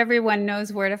sure that everyone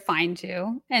knows where to find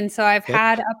you. And so I've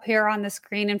had up here on the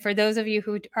screen, and for those of you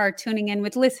who are tuning in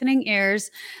with listening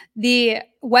ears, the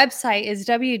website is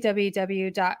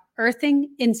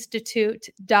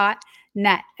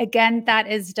www.earthinginstitute.net. Again, that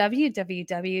is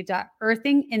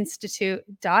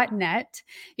www.earthinginstitute.net.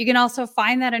 You can also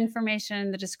find that information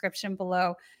in the description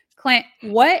below. Clint,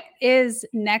 what is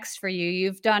next for you?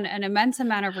 You've done an immense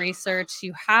amount of research.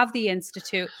 You have the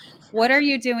Institute. What are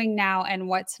you doing now, and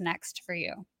what's next for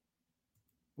you?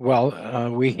 Well,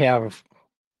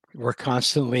 we're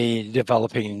constantly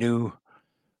developing new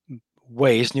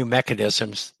ways, new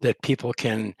mechanisms that people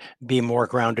can be more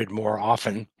grounded more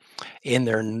often in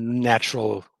their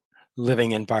natural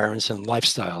living environments and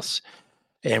lifestyles.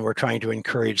 And we're trying to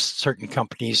encourage certain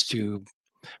companies to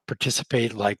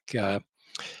participate, like,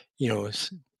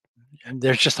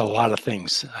 there's just a lot of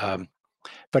things.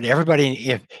 But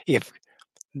everybody, if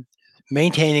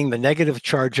maintaining the negative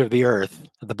charge of the earth,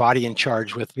 the body in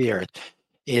charge with the earth,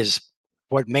 is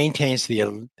what maintains the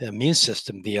immune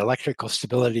system, the electrical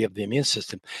stability of the immune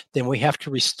system, then we have to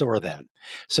restore that.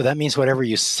 So that means whatever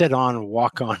you sit on,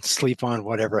 walk on, sleep on,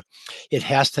 whatever, it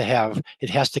has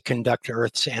to conduct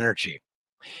Earth's energy.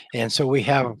 And so we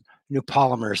have new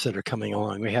polymers that are coming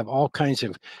along. We have all kinds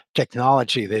of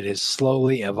technology that is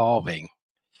slowly evolving.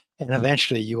 And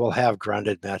eventually you will have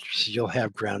grounded mattresses, you'll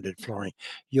have grounded flooring,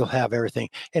 you'll have everything.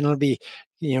 And it'll be,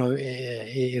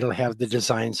 it'll have the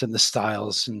designs and the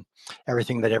styles and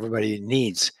everything that everybody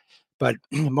needs. But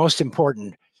most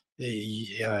important,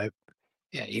 I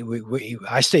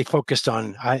stay focused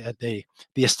on the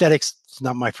aesthetics. It's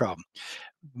not my problem.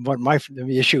 What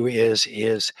the issue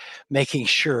is making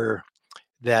sure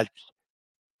that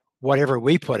whatever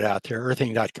we put out there,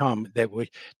 earthing.com,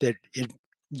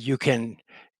 you can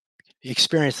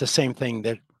experience the same thing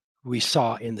that we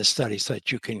saw in the study, so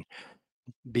that you can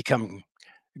become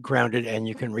grounded and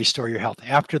you can restore your health.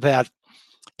 After that,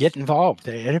 get involved.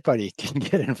 Anybody can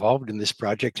get involved in this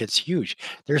project. It's huge.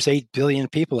 There's 8 billion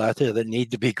people out there that need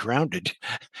to be grounded.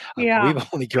 Yeah. We've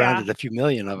only grounded a few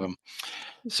million of them.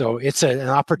 So it's an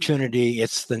opportunity.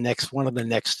 It's one of the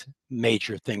next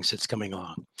major things that's coming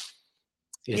along.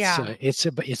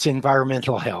 It's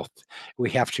environmental health. We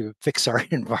have to fix our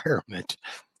environment.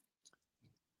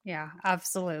 Yeah,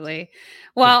 absolutely.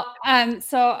 Well,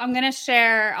 so I'm going to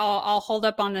share, I'll hold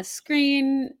up on the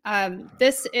screen.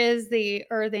 This is the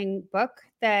Earthing book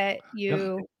that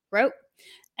you wrote.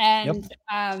 And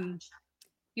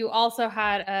you also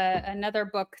had another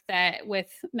book that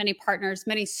with many partners,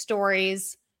 many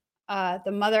stories,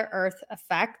 the Mother Earth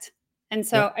Effect. And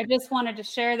so I just wanted to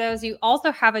share those. You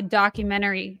also have a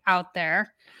documentary out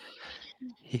there.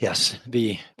 Yes,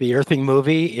 the Earthing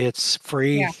movie. It's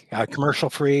free, commercial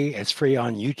free. It's free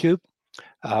on YouTube,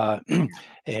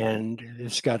 and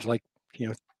it's got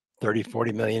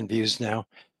 30-40 million views now.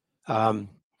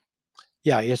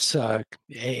 It's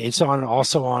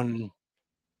also on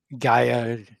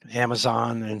Gaia,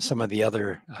 Amazon, and some of the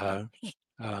other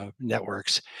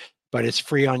networks, but it's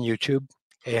free on YouTube.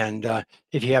 And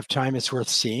if you have time, it's worth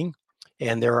seeing.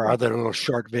 And there are other little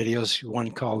short videos. One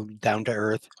called Down to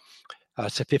Earth.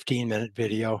 It's a 15-minute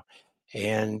video.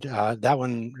 And that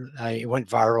one it went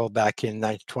viral back in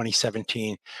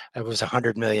 2017. It was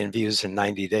 100 million views in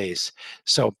 90 days.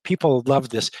 So people love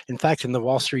this. In fact, in the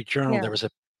Wall Street Journal, there was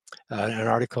an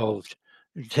article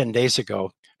 10 days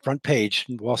ago, front page,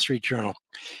 Wall Street Journal,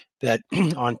 that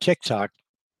on TikTok,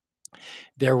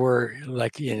 there were,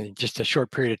 in just a short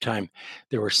period of time,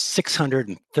 there were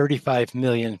 635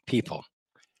 million people.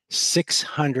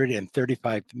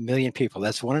 635 million people.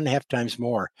 That's 1.5 times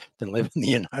more than live in the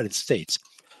United States.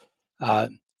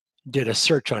 Did a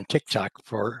search on TikTok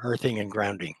for earthing and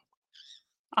grounding.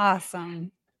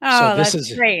 Awesome. Oh,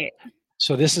 that's great.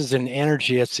 So this is an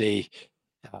energy.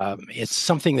 It's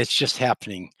something that's just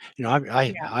happening.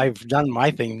 I've done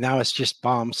my thing. Now it's just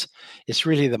moms. It's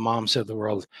really the moms of the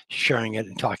world sharing it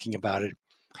and talking about it,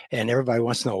 and everybody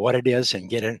wants to know what it is and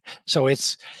get it. So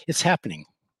it's happening.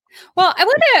 Well, I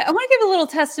want to give a little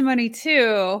testimony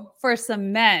too for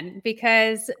some men,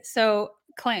 because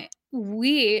Clint,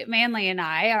 Manly and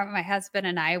I, my husband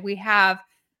and I, we have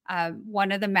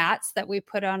one of the mats that we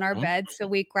put on our bed, so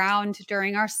we ground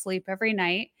during our sleep every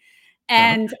night.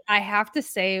 And I have to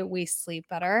say, we sleep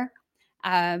better.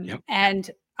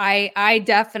 And I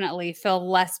definitely feel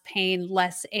less pain,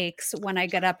 less aches when I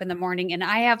get up in the morning. And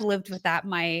I have lived with that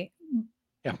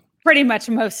pretty much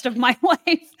most of my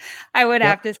life, I would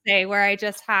have to say, where I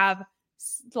just have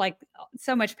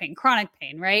so much pain, chronic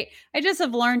pain, right? I just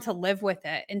have learned to live with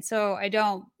it. And so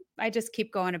I just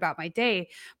keep going about my day.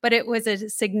 But it was a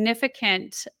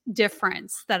significant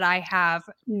difference that I have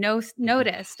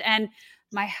noticed. And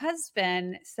my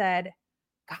husband said,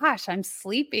 gosh, I'm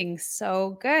sleeping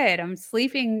so good. I'm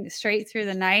sleeping straight through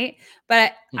the night.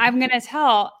 But I'm going to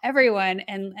tell everyone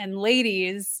and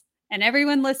ladies and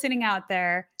everyone listening out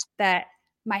there that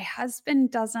my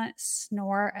husband doesn't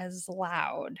snore as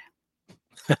loud.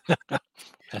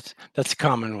 That's a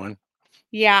common one.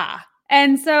 Yeah.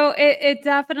 And so it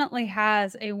definitely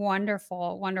has a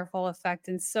wonderful, wonderful effect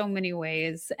in so many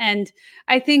ways. And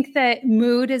I think that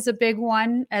mood is a big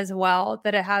one as well,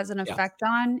 that it has an effect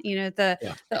on,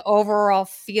 the overall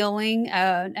feeling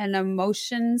and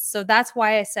emotions. So that's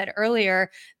why I said earlier,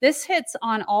 this hits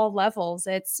on all levels.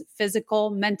 It's physical,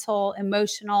 mental,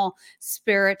 emotional,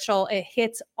 spiritual. It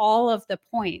hits all of the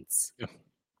points.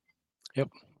 Yep.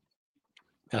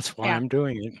 That's why I'm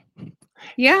doing it.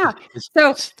 Yeah. It's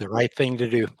the right thing to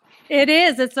do. It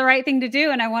is. It's the right thing to do.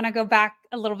 And I want to go back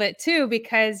a little bit too,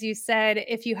 because you said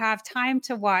if you have time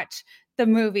to watch the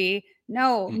movie,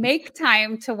 make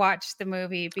time to watch the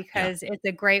movie, because it's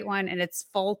a great one and it's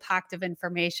full packed of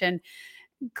information.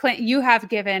 Clint, you have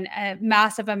given a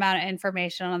massive amount of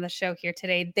information on the show here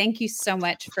today. Thank you so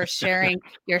much for sharing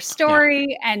your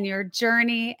story and your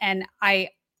journey. And I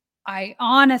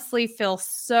honestly feel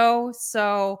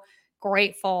so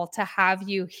grateful to have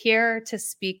you here to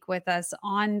speak with us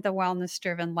on the Wellness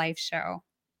Driven Life Show.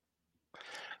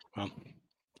 Well,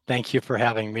 thank you for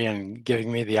having me and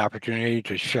giving me the opportunity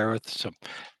to share with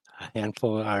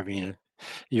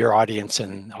your audience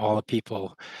and all the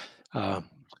people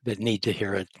that need to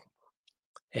hear it,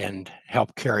 and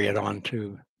help carry it on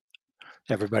to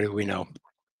everybody we know.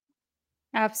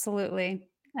 Absolutely.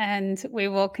 And we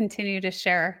will continue to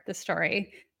share the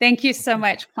story. Thank you so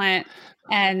much, Clint.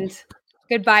 And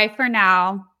goodbye for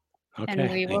now. Okay, and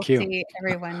we will see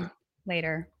everyone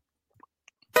later.